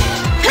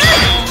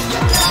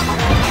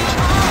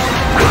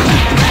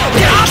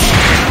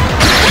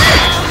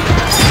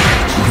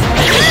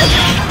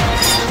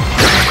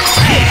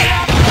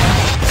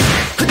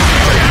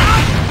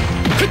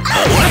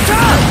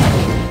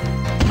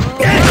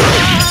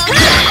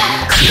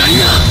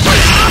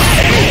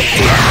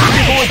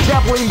 People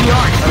extrapoling the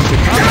art of the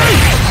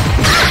combination.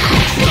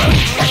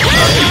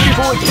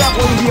 People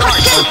extrapoling the art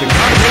of the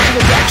combination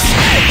attack.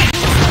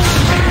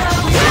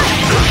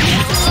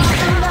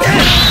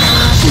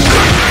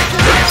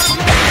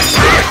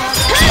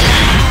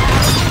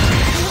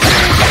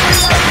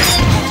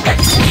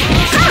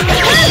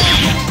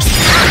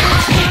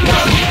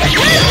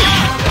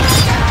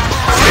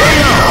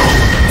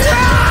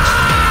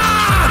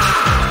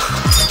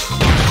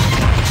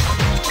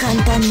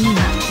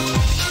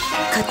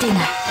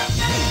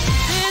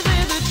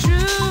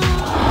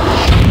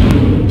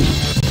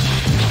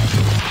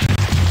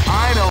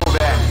 I know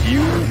that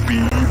you'll be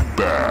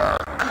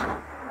back.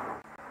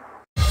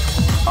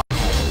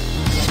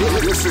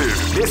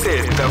 This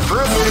is the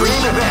first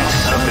dream event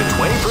of the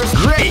 21st.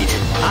 Great!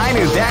 I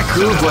knew that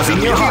groove was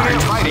in your heart.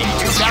 Fighting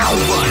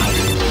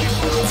 2001.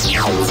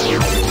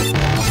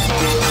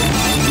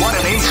 What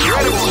an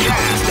incredible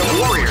cast of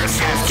warriors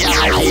has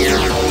gathered here.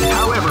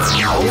 However,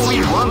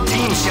 only one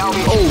team shall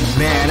be. Oh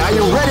man, are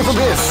you ready for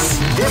this?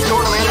 This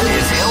tournament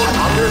is held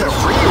under the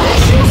free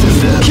ratio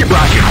system. Keep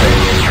rocking.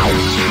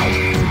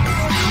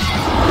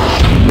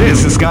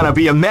 This is gonna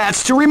be a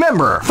match to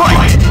remember.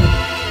 Fight!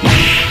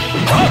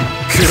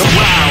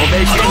 Wow,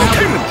 they came out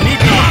with a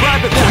sneaky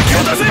surprise attack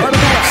at the start of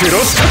the round.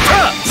 Cross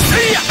cutter!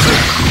 See ya!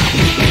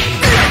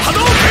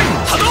 Hadouken!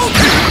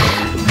 Hadouken!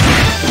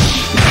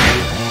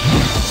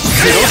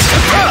 Cross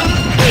cutter!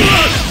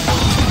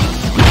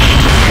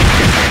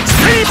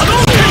 See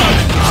Hadouken!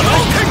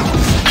 Hadouken!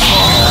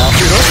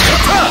 Cross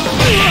cutter!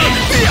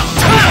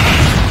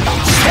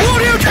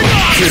 Shoryuken!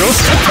 Cross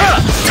cutter!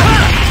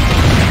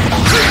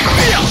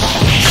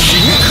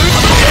 Shinku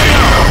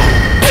Hadouken!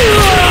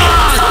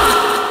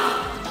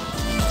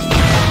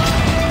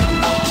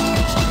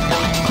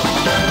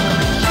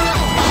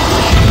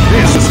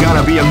 This is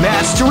gonna be a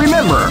match to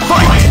remember.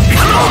 Fight!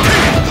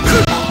 Hadouken!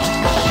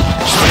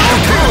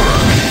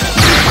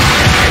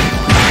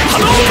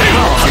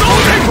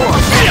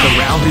 The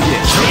round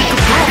begins.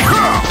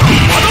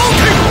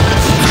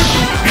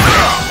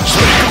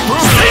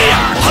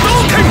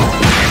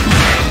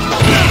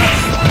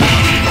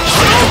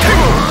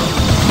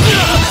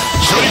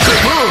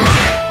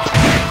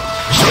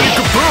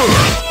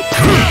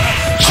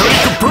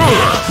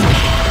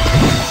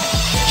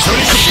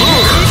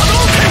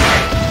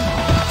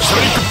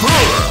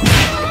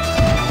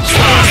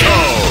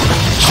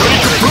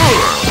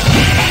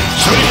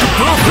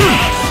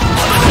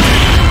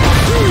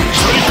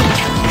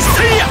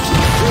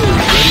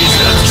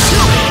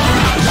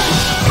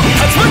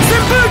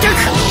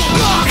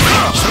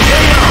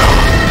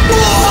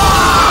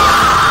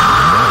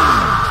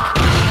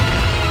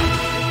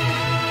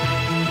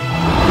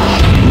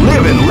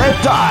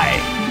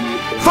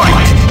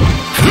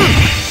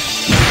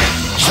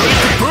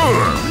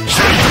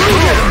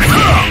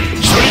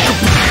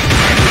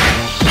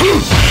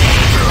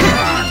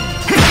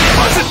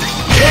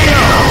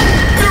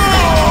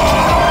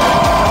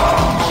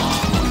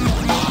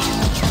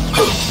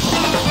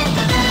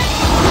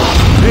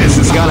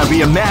 gonna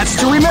be a match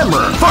to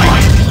remember. Fight!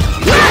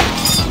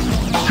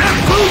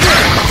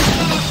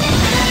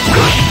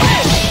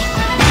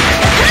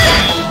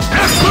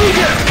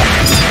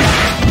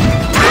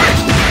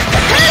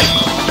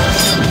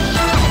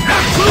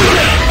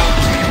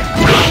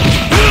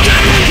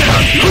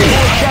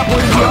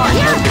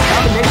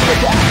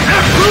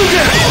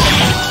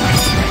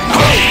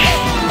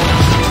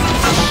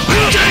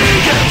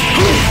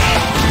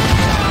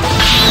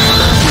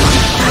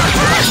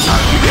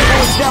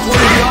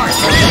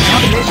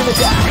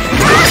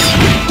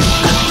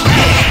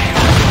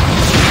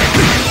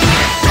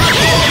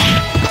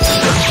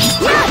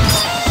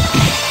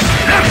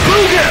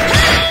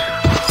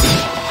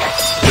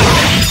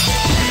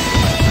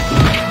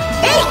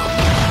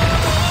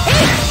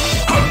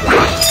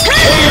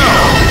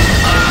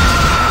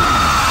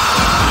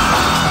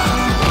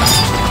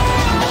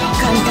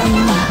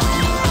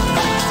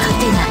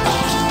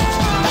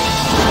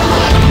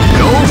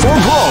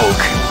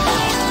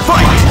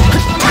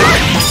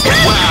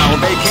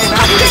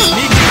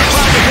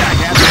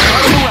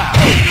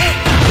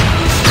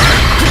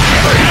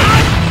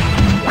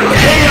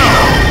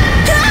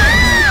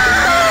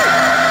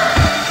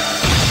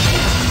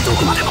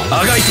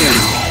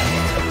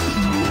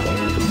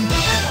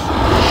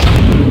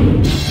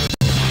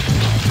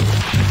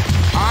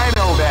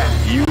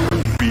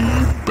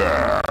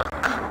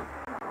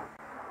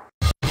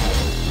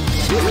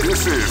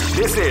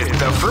 This is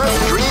the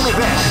first dream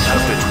event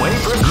of the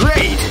 21st.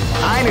 Great!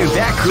 I knew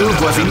that groove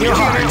was in your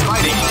heart.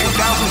 Fighting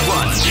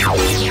 2001.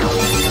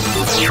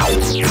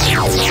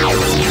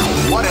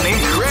 What an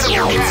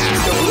incredible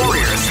cast of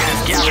warriors has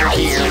gathered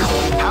here.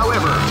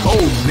 However,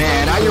 oh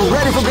man, are you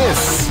ready for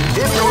this?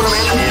 This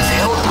tournament is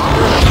held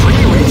under the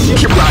free ratio.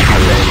 Keep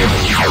rocking, baby.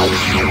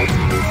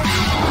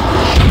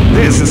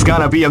 This is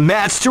gonna be a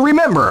match to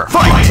remember.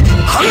 Fight!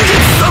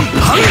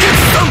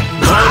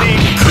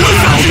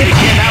 They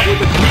came out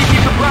with a sneaky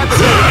surprise at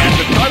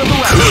the start of the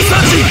round.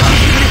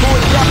 Beautiful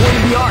is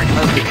definitely the art of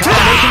the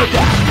combination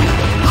attack.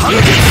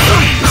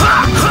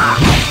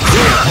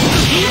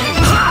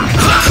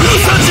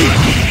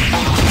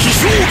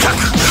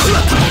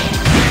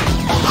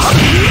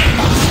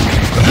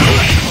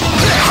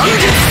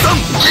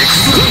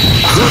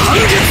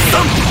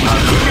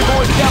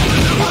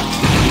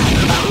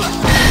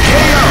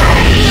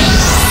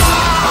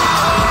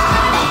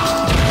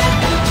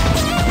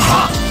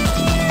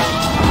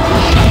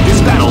 This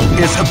battle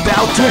is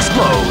about to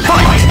explode.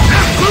 Fight!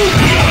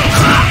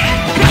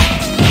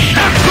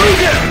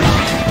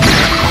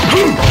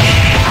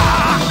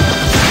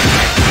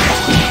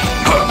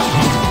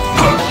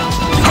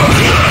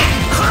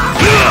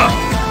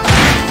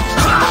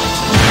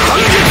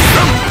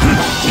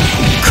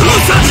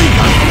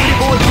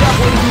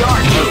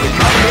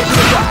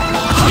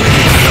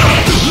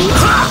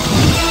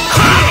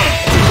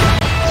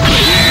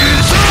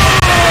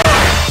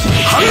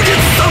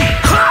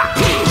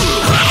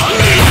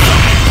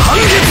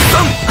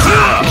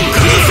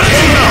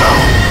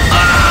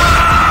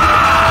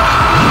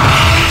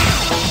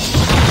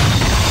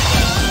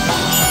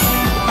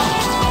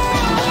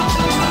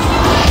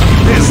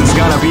 This is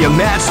gonna be a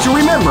match to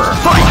remember.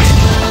 Fight!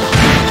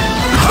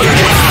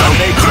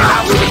 They came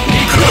out with a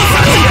sneak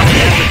at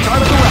the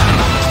start of the round.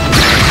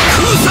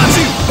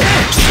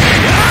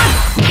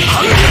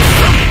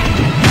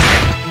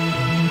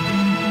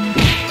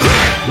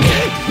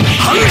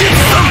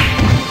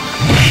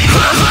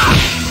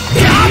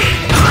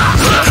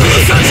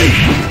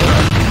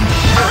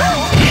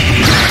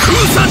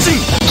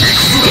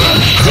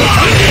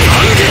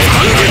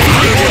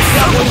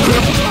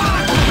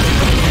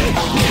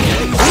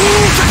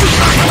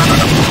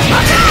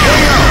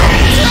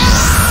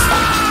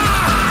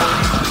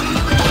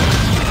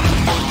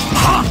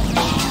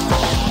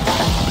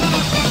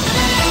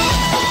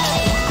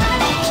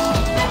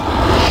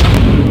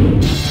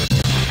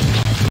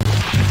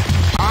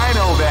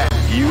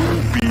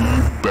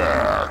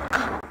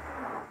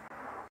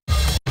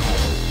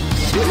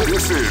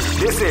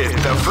 This is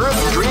the first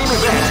dream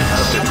event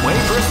of the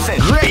 21st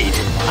century. Great!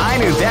 I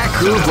knew that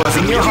groove was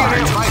in your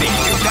heart. Fighting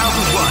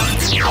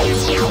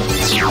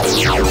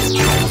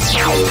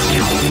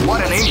 2001. What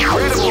an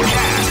incredible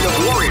cast of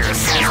warriors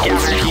has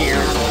gathered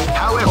here.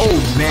 However, oh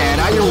man,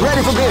 are you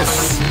ready for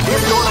this?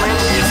 This tournament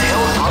is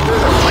held under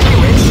the free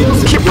ratio.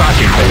 Keep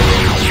rocking,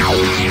 baby.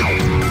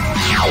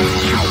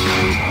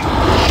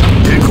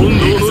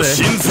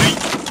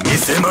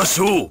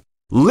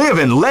 Live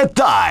and let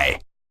die.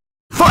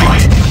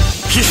 Fight!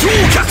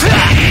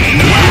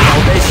 Wow,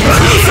 they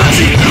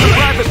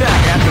surprise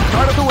attack at the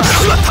start of the round.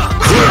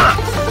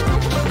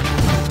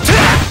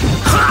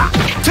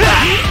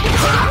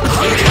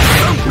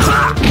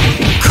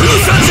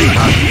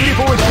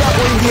 Beautiful is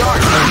definitely the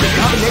art of the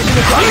combination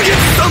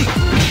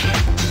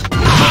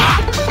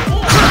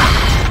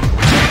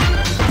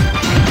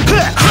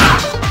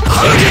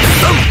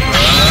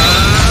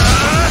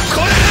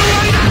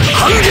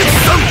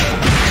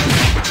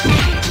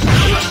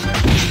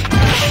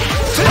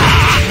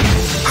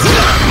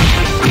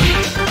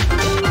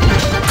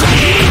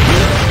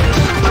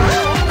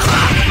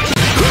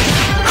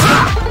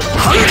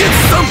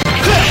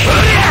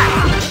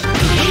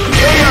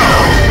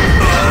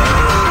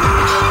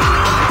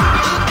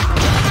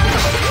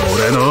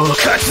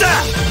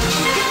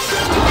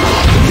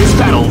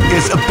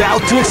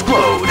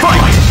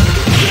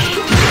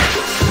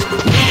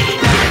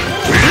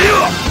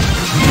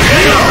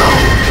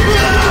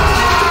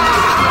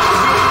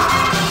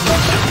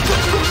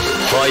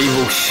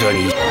緒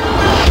に。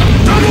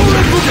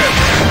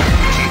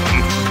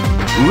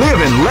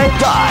Live and let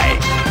die.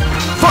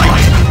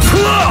 Fight!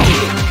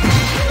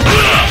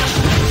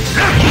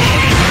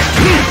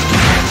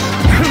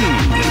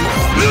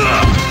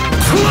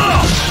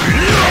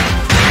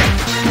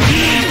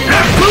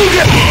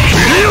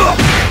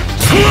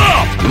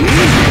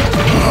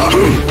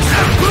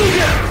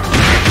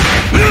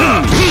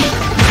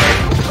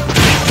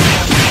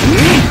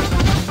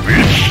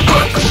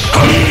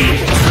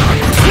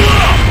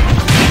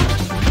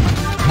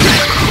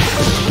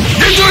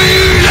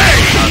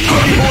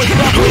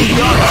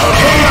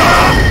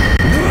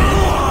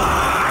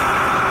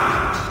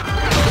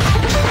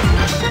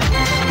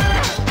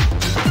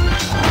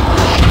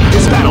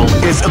 This battle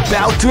is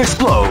about to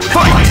explode.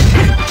 Fight!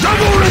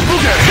 Double red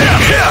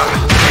booger!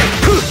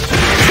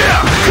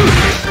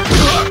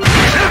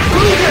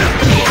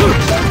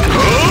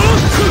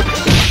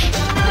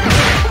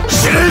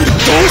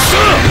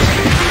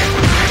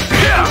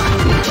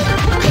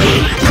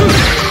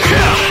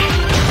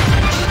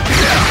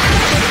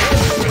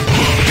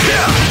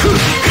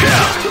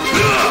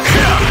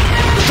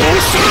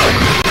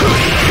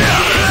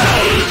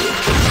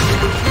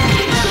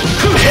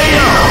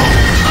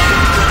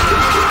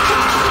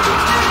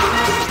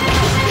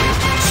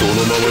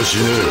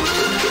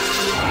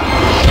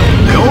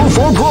 Go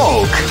for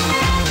broke!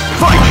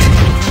 Fight!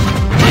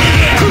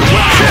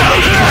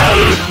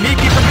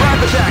 Sneaky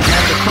surprise attack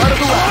at the start of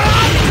the round.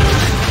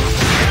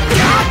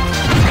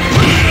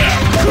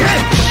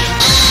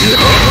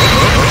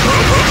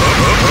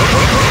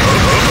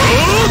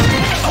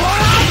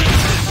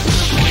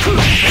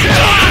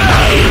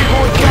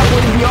 Boy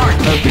capturing the art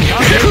of the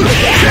combination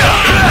attack.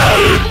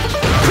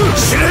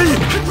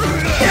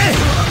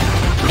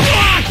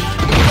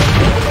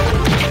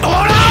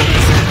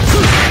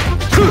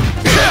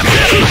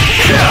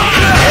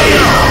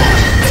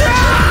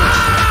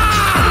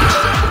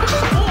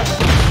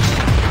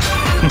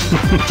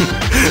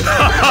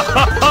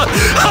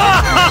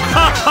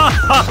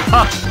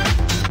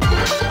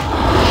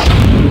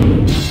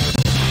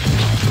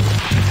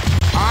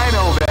 I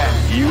know that.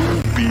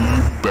 You'll be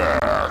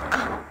back.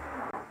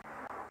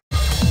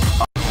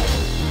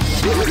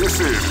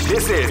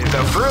 This is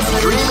the first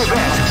dream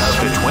event of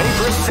the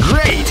 21st.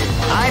 Great!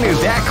 I knew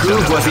that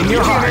groove was in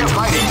your heart.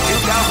 Fighting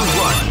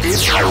 2001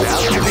 is about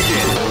to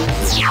begin.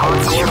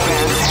 Hardcore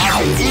fans have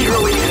been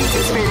eagerly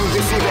anticipating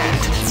this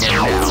event. And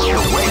now the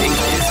waiting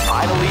is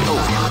finally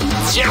over.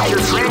 Check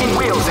your training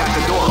wheels at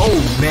the door. Oh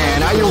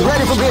man, are you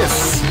ready for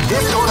this?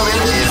 This tournament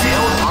is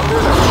held under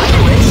the free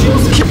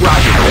ratios. Keep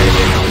rocking,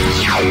 baby.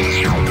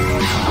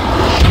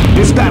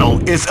 This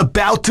battle is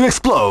about to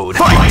explode.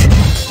 Fight!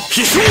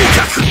 飛翔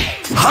脚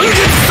半月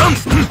山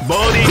ボ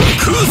ディ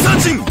空差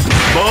陣ボデ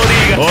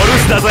ィがお留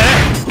守だぜ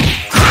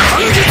半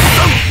月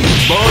山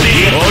ボデ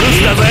ィがお留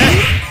守だぜ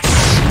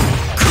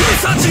空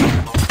差陣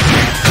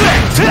空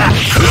差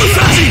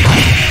陣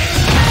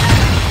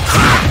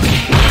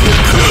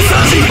空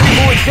差陣半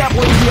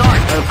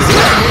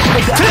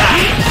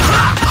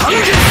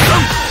月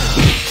山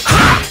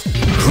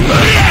ふま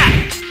りゃ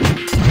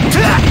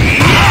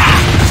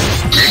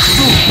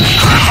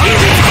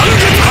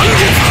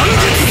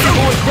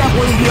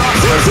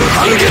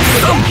半月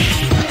山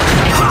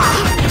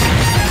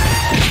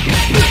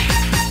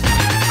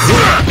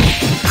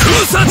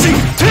空差陣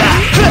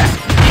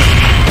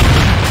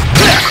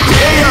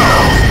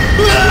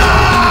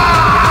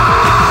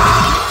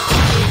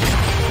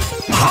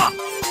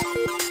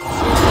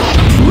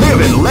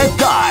Live and let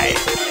die.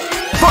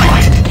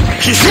 Fight!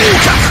 飛翔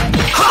脚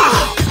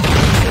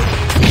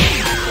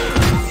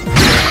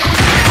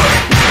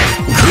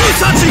空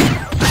差陣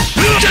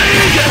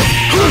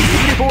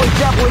Beautiful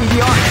exampling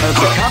the art of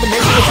the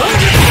combination of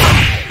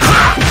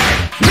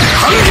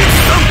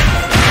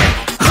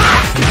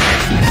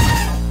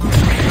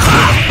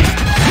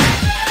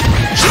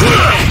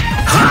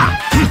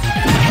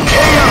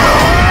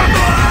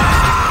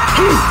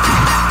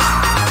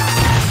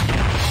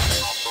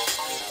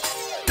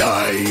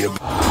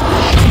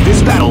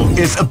This battle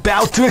is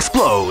about to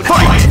explode.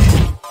 Fight!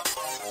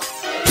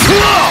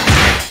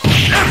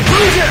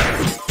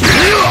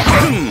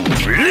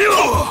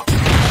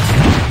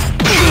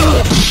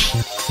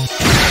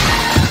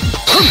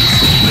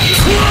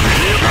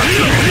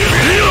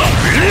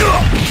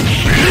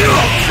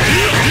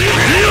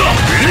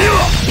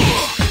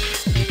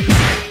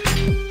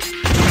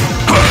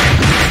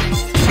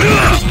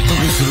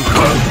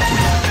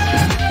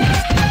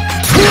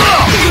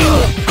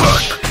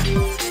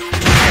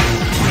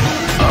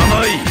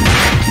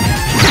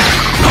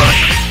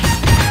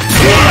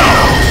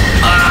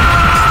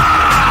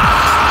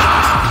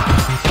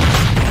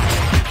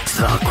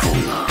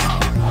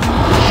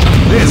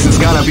 This is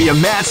gonna be a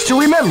match to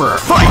remember.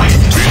 Fight!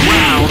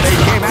 Wow, they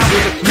came out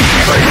with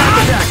a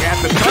attack at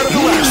the start of the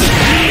round.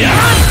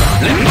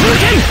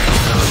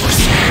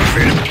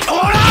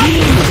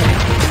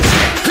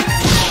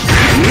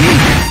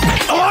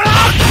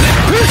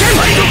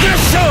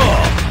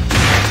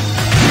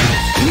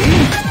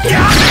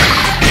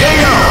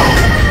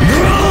 KO!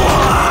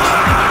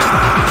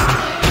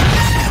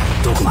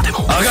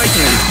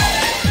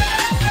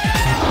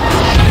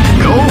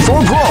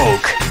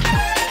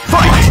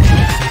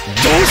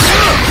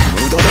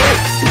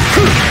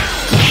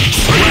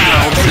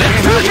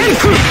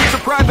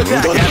 Surprise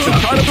attack at the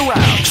start of the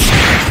round.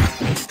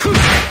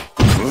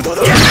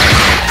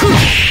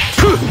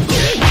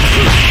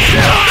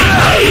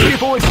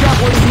 People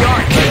extrapolating the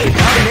art as a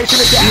combination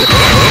attack.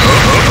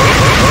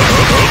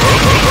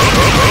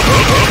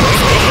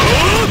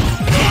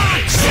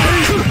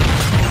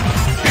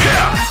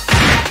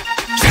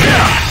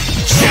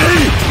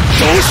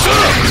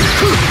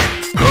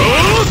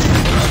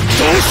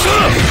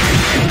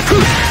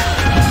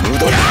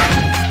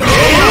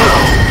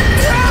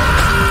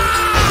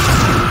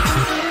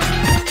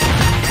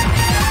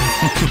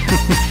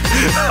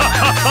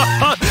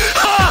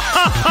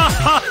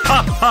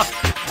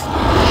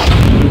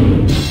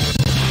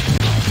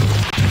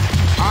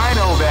 I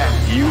know that.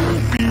 You'll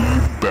be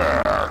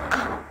back.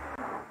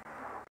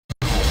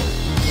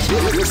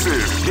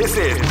 This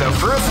is the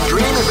first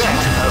dream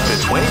event of the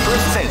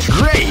 21st century.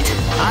 Great!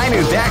 I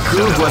knew that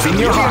groove was in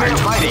your heart.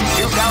 Fighting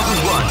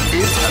 2001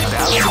 is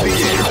about to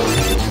begin.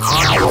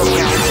 Hardcore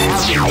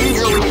fans have been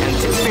eagerly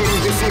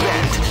anticipating this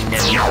event,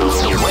 and now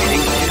the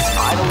waiting is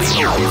finally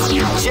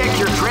over. Check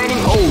your training.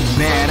 Oh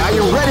man, are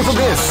you ready for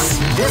this?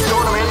 This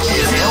tournament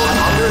is held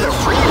under the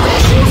free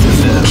ratio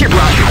system. Keep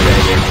rocking,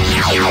 baby.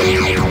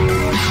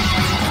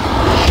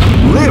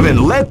 Live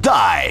and let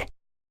die.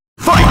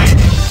 Fight!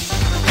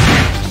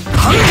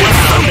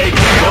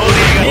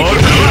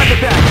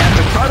 At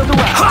the start of the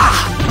round.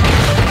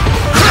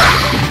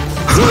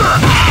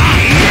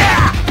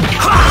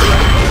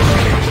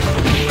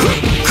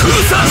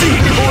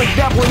 People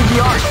exampling the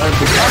art of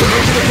the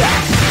combination attack.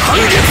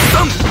 People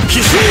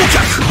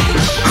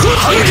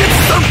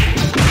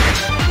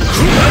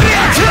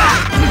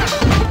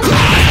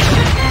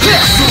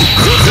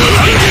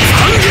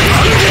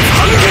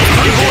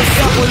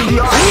exampling the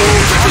art.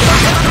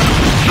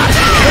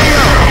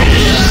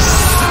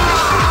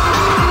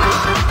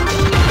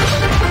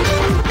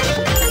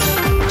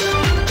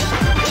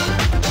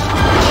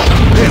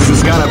 This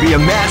is gonna be a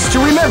match to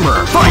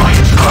remember. Fight!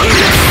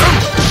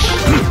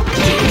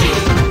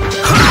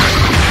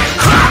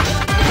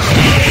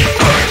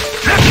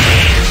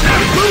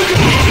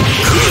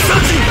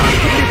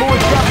 People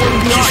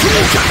extrapolating the art.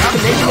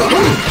 Combination of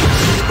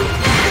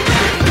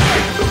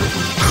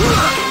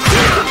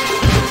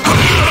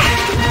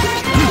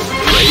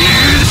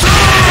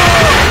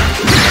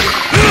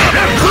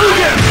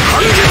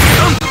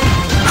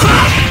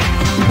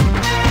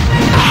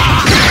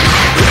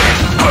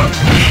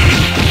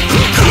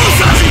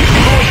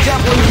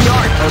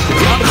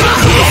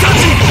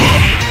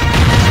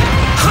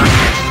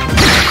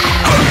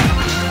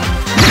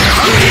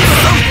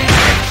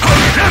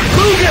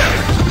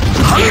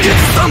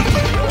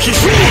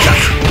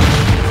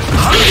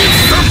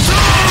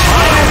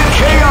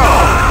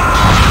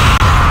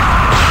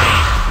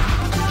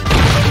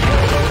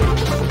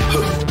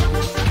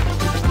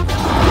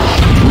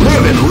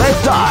Live and let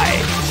die.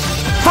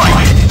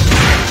 Fight!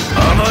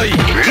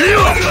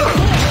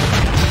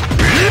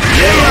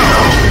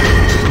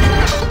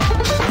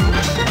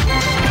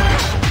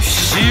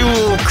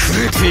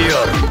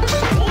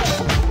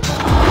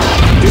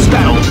 This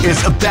battle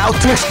is about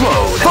to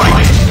explode.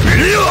 Fight!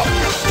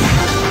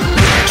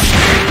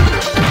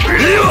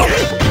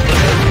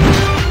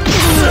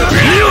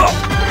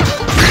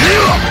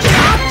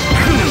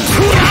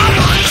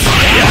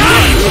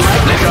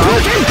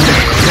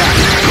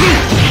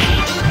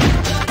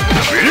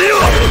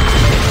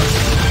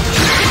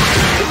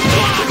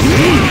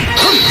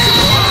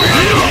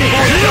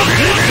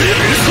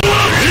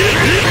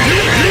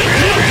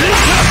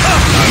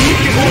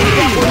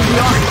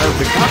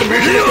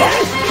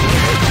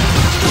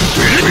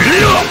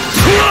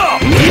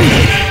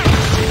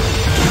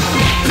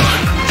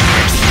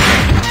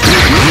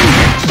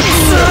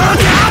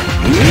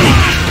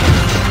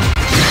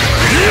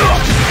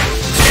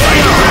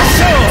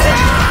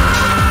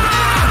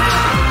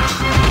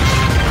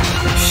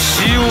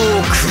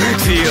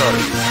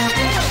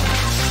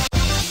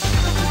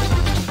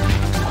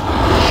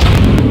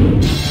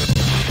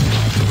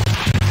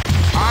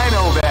 I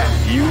know that.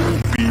 You'll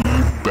be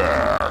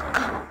back.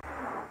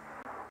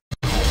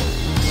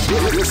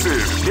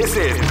 This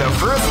is the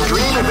first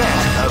dream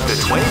event of the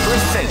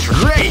 21st century.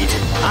 Great!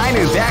 I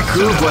knew that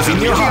groove was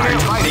in your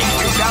heart. Fighting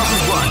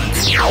 2001.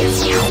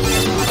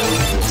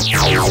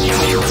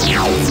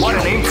 What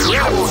an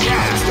incredible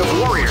cast of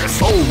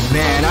warriors. Oh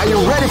man, are you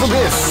ready for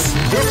this?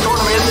 This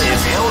tournament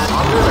is held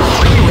under the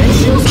free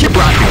ratio. Keep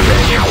rocking,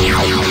 baby.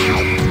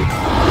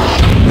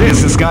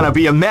 This is gonna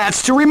be a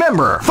match to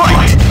remember.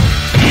 Fight!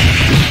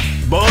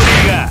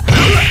 Bodiga!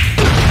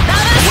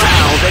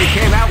 Wow, they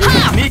came out with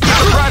a sneak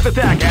surprise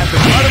attack at the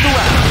start of the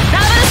round.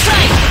 Double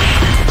strike!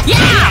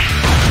 Yeah!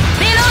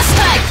 Below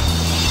strike!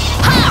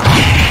 Ha!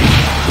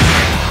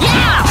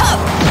 Yeah! Ha!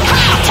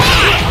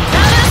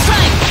 Double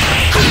strike!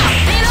 Ha!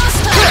 Below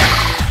strike!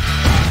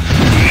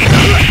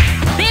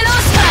 Below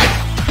strike!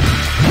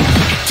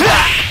 Ha!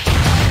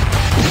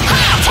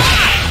 Ha!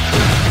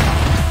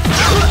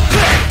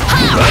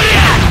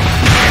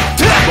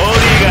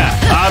 Bodiga!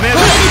 アメ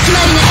だ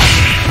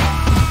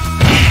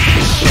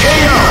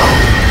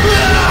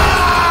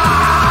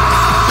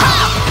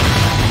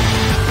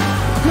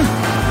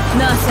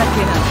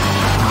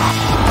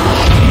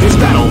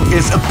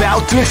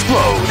about to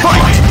explode.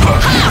 Fight!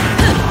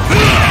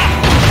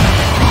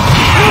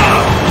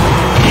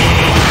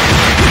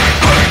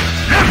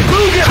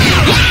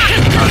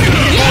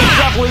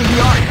 Shuffling the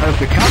art of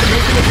the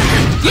combination of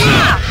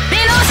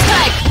Below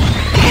strike!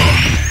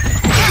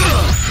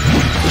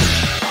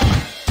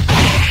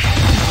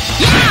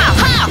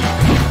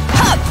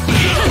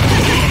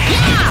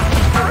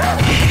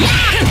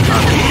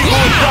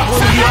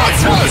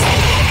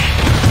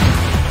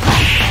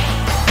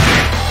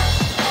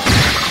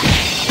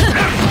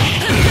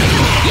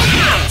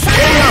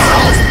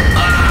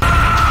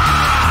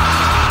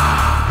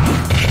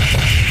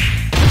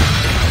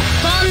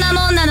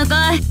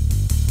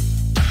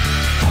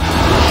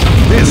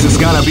 This is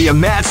gonna be a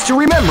match to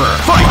remember.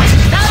 Fight!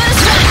 Double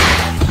strike!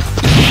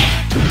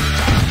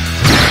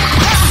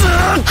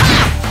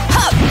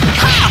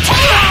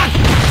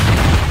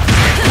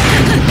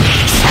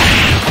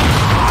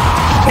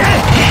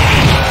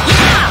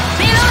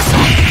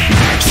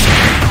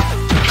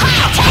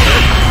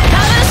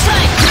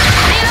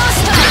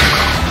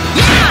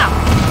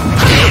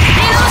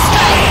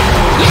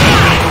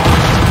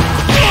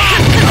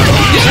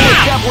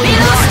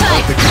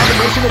 The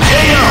combination of KO!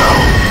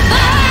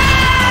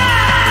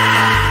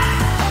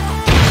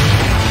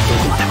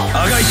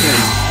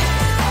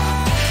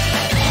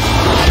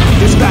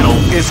 This battle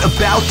is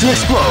about to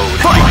explode.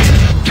 Fight!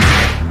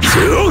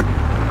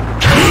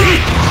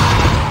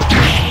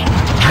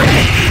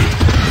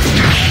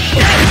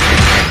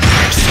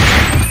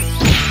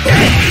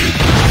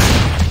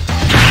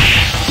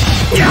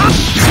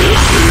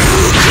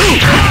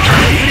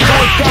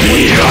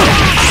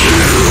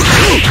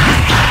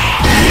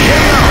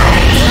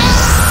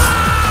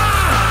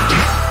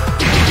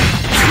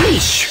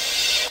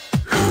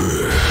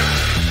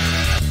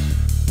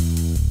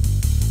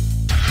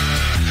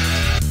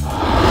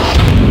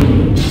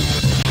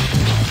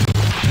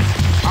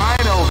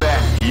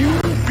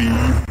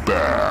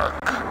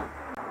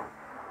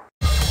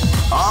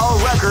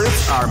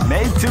 Are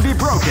made to be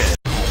broken.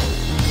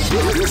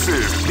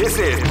 This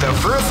is the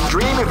first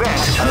dream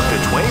event of the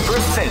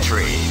 21st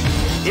century.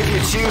 If you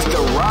choose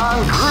the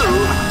wrong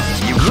groove,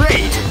 you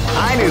great!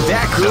 I knew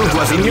that groove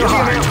was in your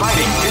heart.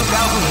 Fighting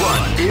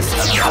 2001 is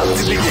about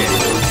to begin.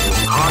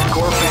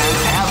 Hardcore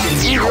fans have been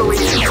eagerly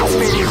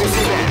anticipating this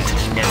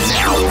event, and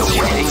now the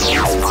waiting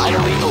is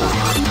finally over.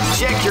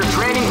 Check your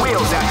training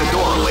wheels at the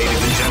door, ladies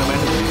and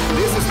gentlemen.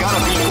 This is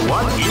gonna be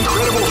one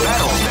incredible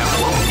battle that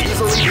won't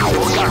easily be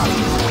forgotten.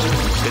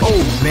 Oh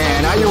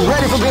man, are you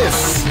ready for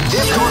this?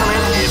 This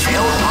tournament is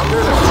held under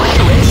the free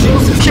ratio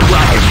system.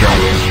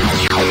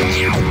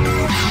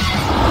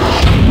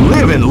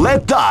 Live and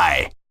let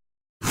die.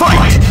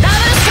 Fight!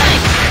 Double strike!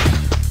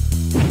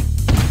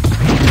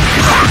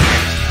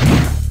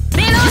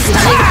 Below strike!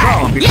 Stay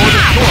calm before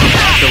the storm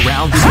as the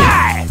round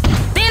begins.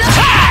 Below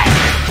strike!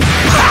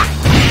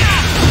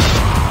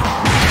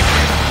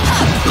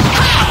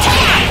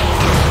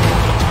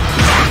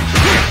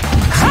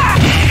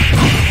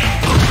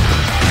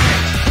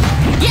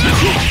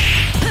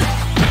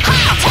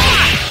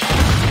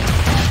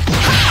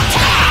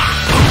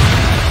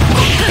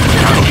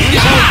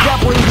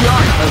 Grappling the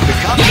art of the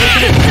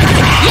combination of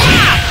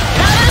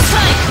Double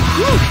strike!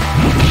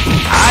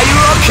 Are you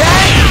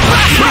okay?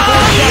 Grappling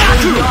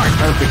the art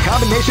of the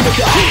combination of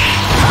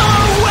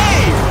away!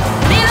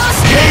 Below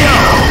strike!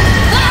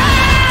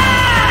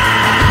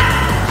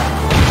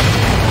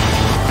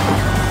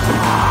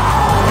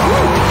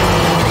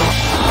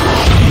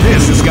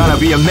 This is gonna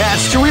be a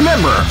match to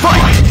remember.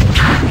 Fight!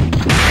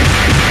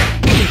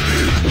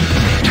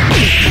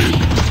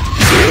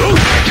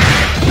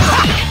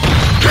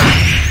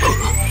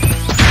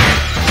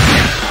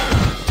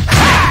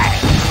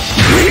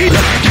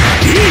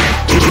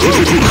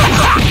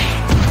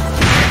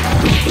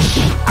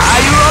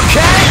 Are you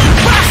okay?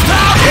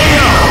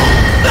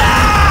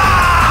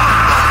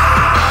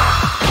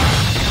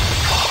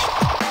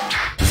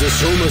 The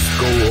show must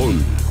go on.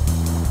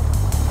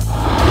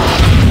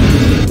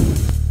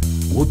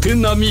 お手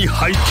並み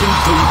拝見というこ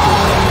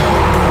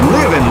と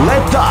Live and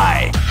let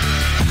die.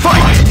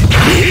 Fight!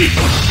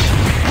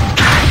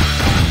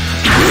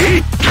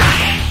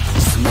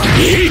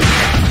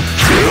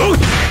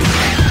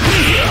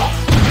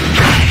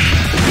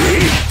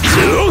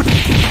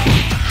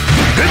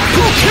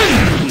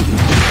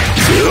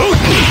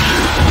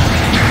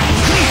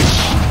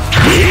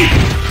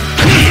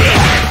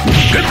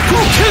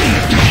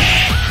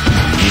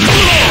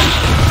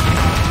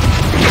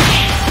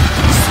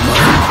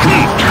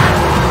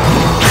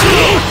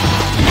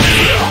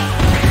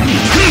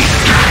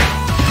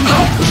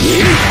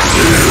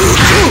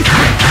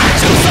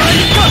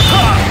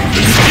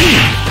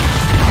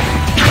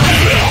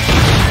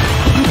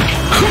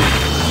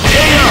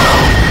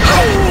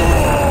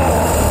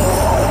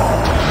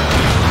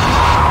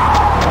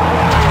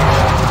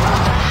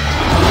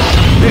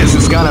 This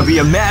is gonna be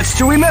a match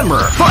to remember.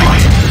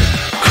 Fight!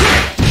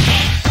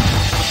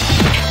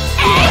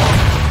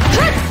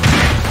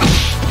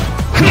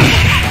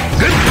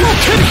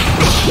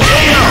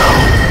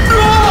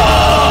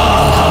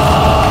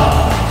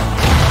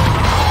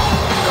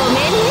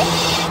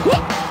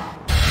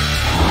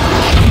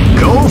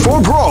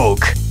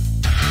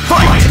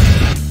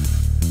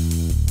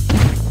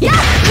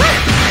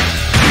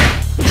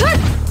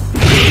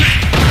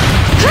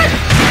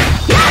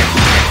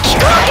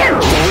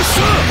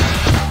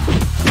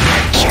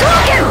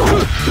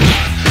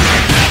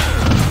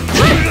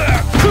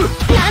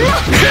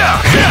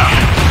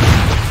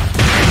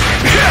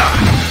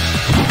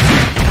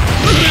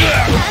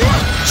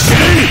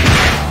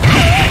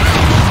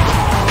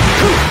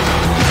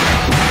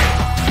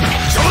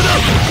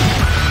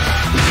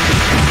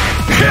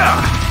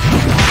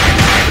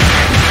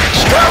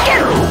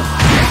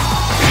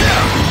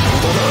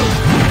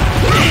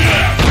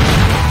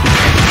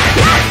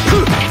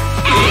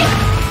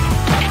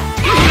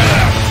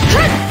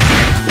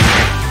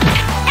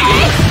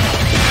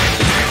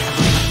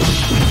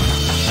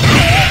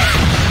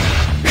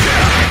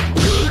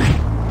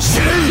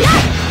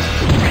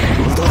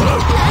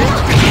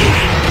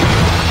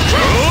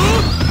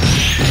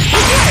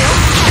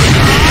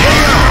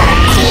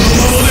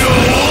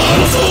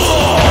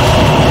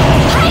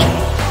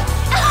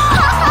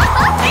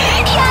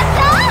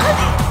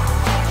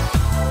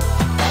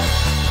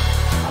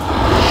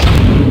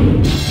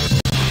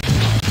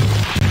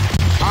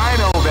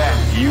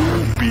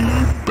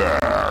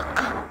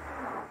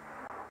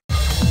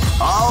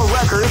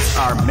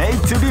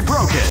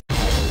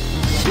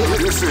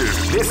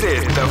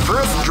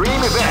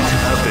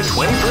 event of the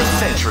 21st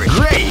century.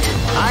 Great!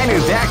 I knew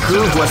that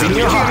groove was in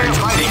your heart.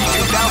 Fighting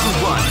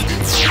 2001.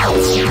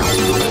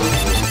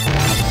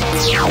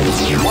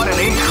 What an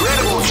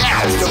incredible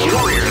cast of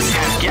warriors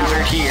has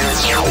gathered here.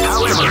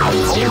 However,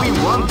 only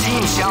one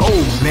team shall...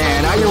 Oh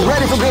man, are you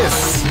ready for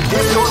this?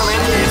 This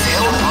tournament is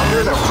held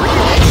under the free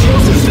ratio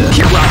system.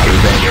 Keep rocking,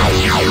 baby.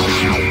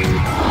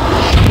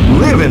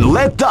 Live and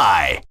let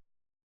die.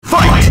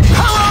 Fight!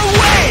 Hello,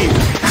 Wave!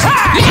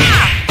 Ha!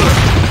 Yeah!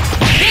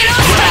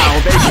 Wow,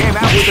 they came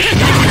out with a...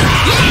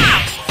 Yeah!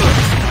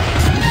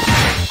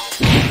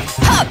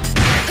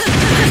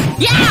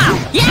 Yeah!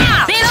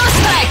 Yeah! Below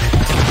strike!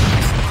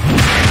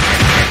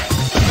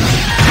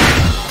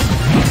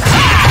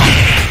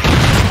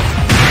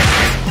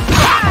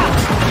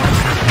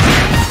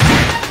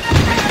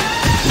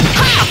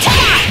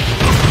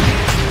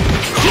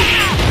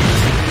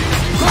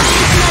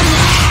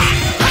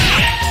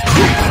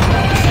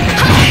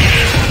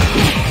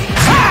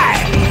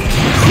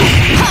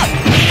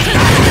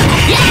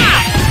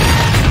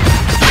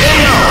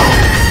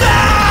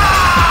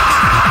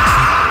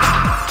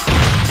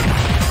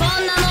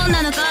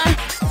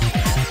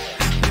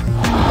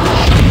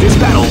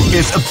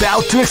 Is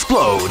about to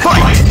explode.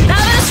 Fight!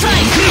 Double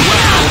strike!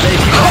 Wow, they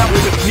came out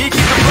with a sneaky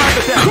surprise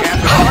attack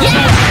after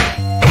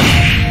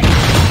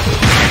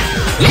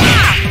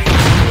Yeah!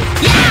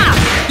 Yeah!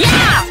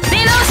 Yeah!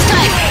 Below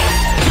strike!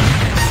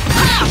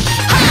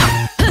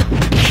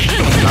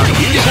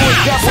 Beautiful is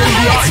definitely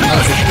the art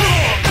of it.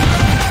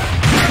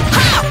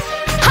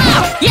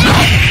 Yeah!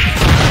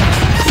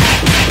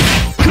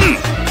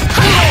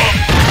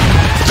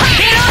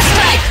 Below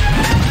strike!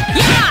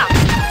 Yeah!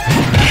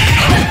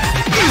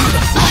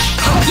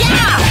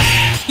 Yeah!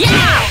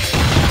 Yeah!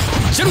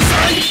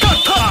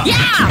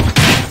 Yeah!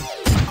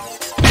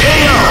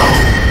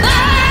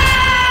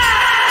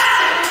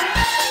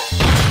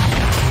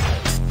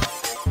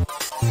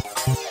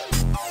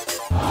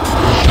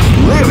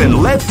 Live and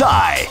let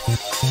die.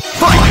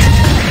 Fight!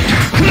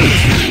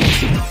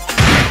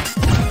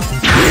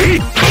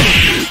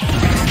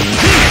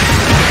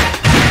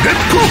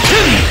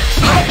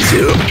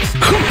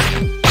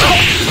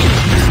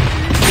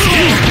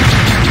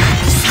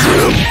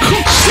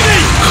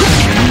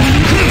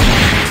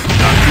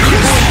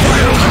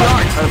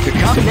 Of the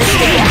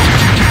combination attack.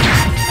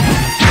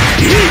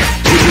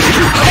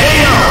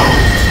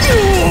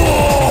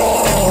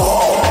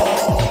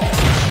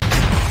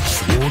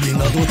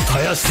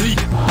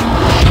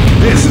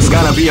 This is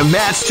gonna be a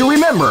match to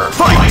remember.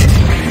 Fight!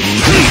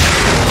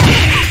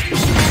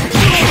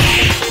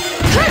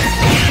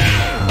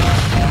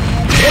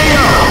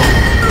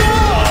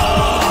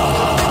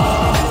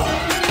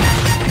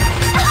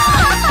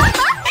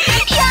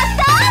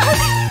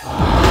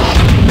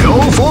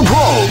 Go for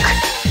broke.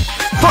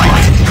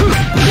 Fight!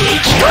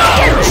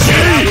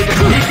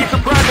 Sneaky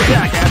surprise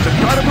attack at the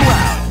start of the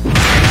round.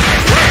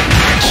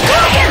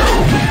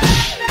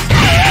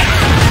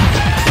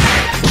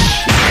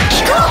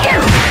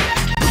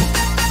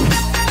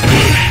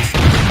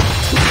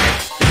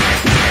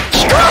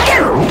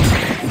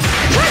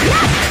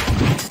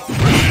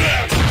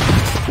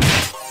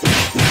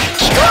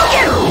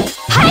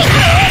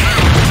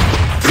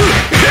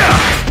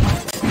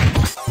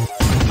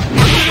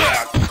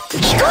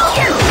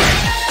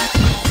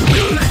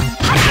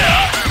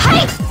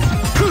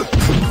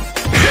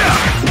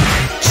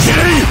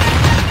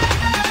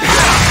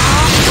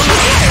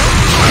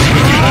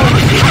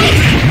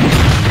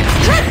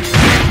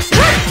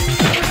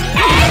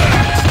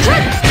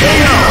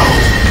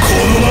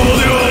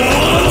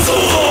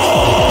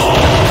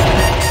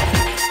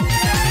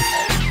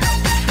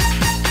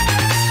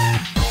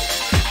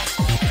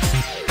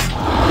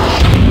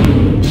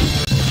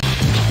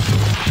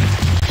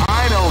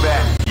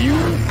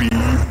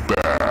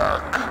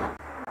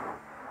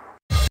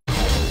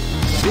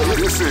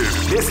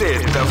 This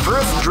is the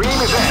first dream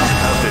event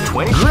of the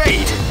 20.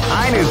 Great!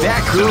 I knew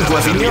that groove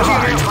was in your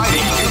heart.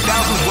 Fighting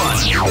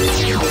 2001.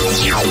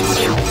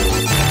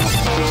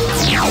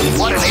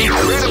 What an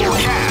incredible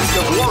cast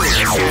of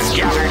warriors has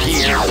gathered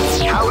here.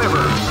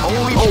 However,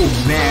 only... Oh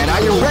man,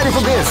 are you ready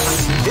for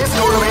this? This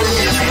tournament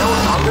is held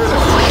under the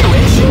free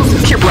ratio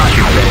system. Keep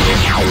rocking, baby.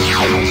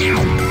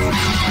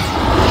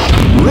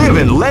 Live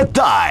and let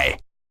die.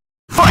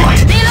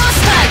 Fight! Below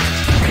strike!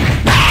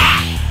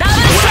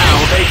 Double strike!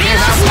 Wow, they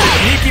came out with a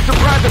sneaky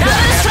surprise attack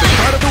at the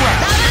start of the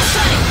round.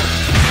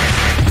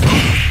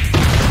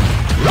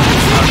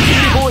 Double strike! A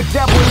beautiful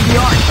example in the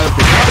art of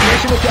the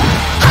combination attack.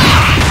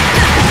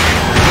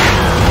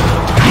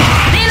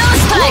 Below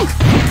strike!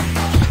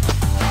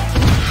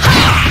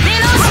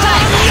 Below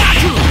strike!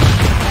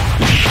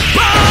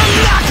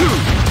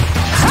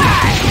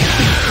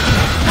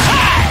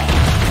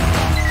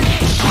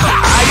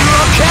 Are you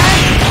okay?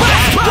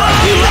 That's what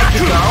you like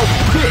to go.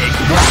 Big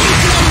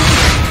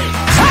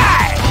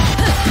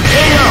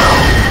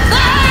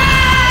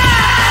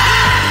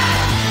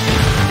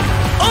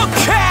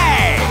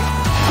okay!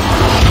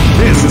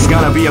 This is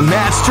gonna be a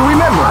match to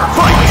remember.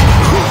 Fight!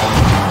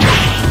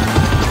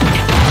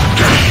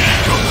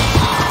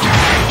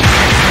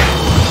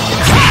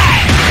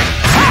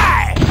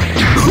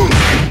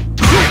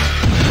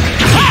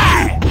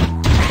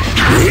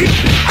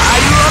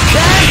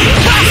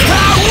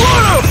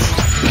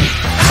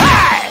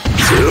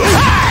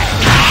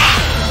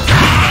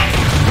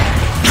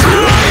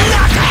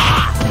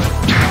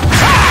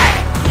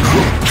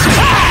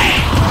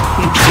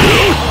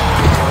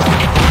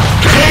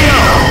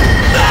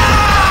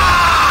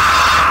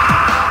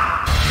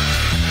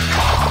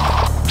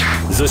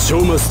 The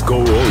show must go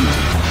on.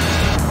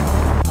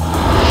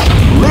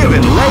 Live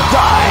and let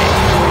die.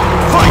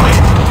 Fight!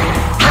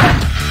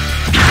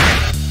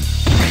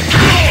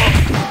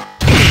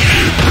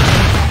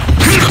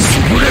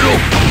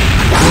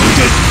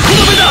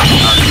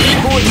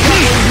 Boys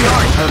tackling the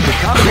art of the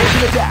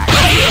combination attack.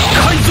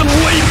 Kaizen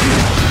wave.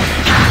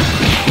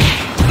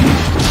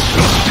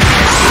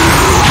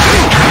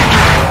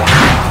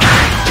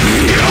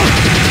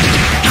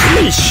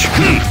 Finish.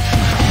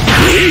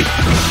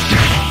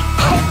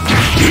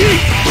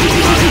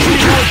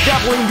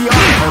 Doubling the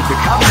art of the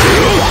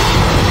combination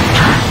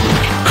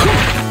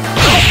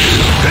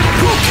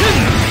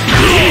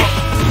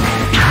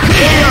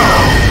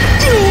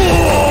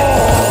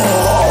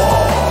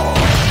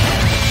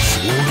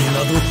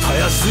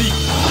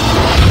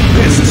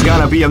This is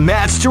gonna be a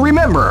match to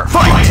remember.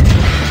 Fight!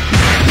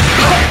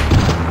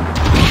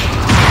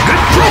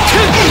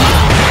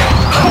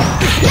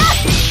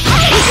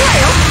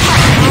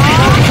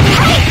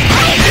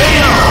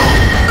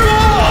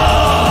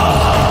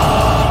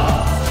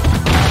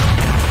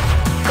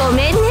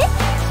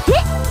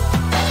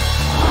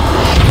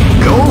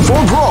 Go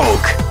for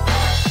broke.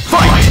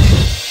 Fight!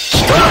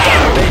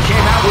 They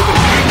came out with a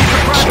sneaky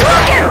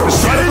surprise at the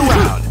start of the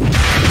round.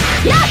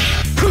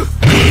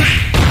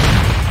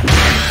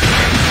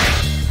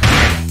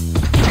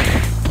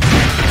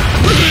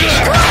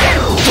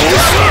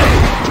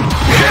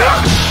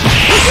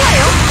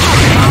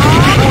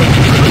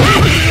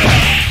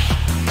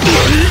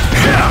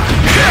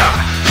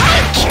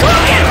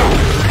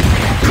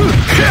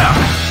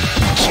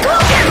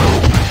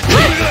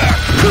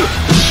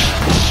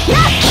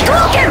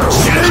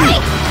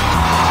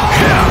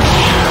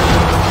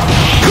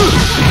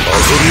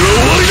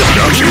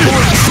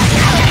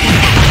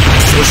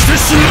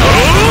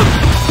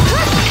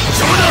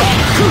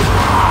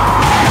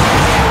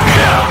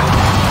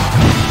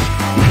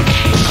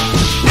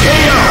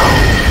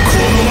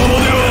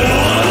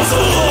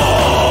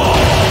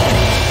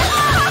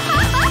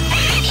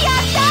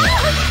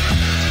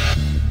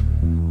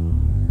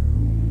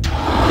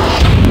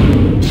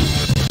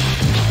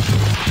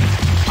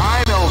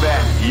 I know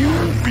that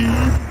you'll be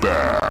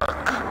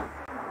back.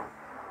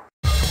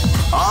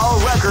 All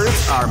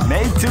records are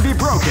made to be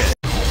broken.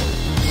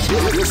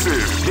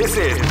 This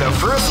is the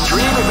first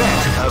dream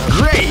event of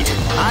Great!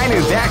 I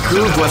knew that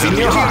groove was in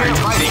your heart.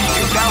 Fighting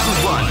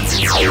 2001.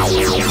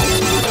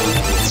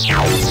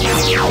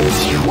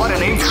 What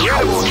an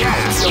incredible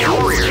cast of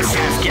warriors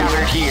has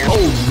gathered here.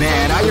 Oh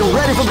man, are you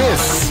ready for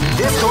this?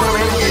 This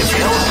tournament is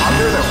held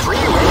under the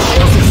free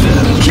ratio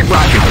system. Keep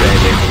rocking,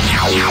 baby.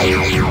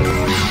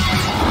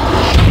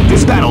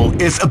 This battle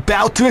is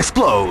about to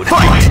explode.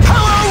 Fight!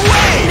 Hello,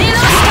 way!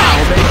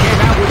 Wow, they came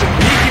out with a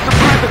sneaky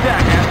surprise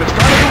attack at the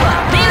start of the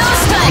round.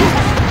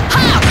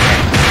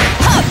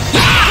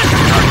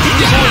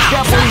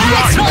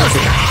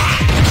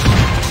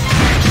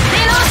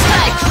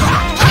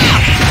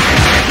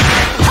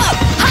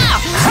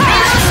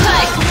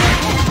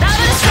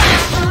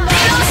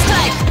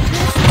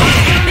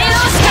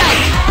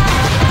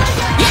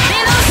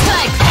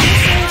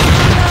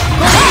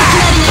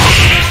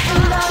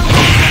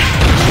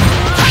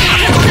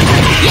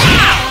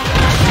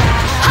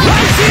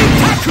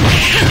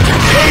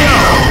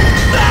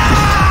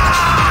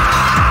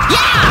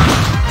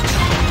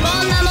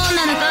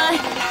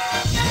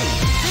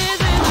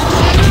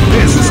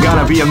 This is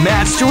gonna be a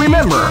match to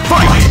remember.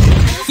 Fight!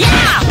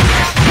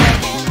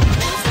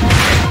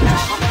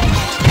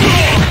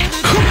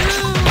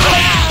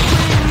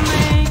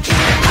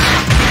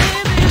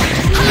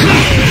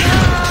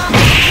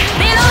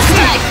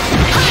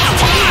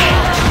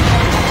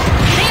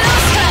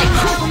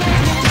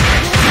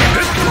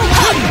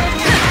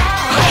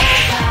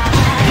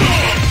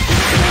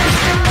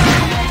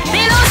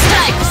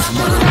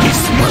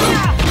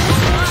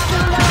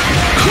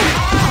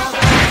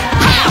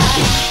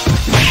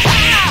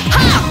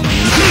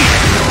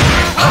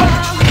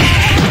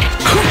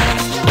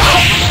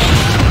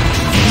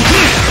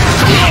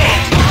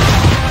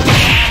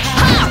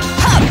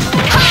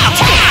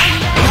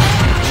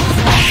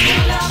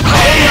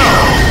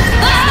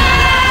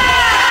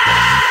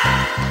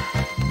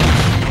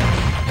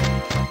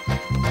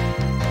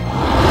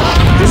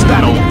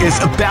 Is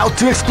about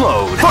to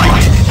explode.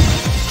 Fight!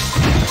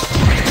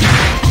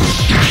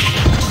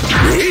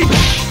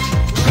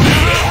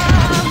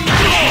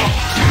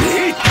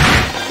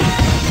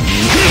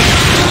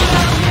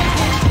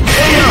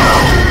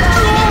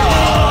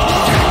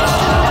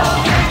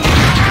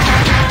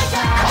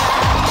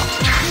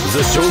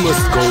 The show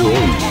must go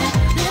on.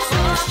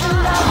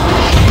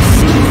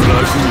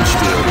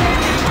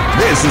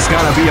 This is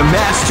gonna be a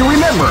match to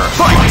remember.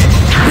 Fight!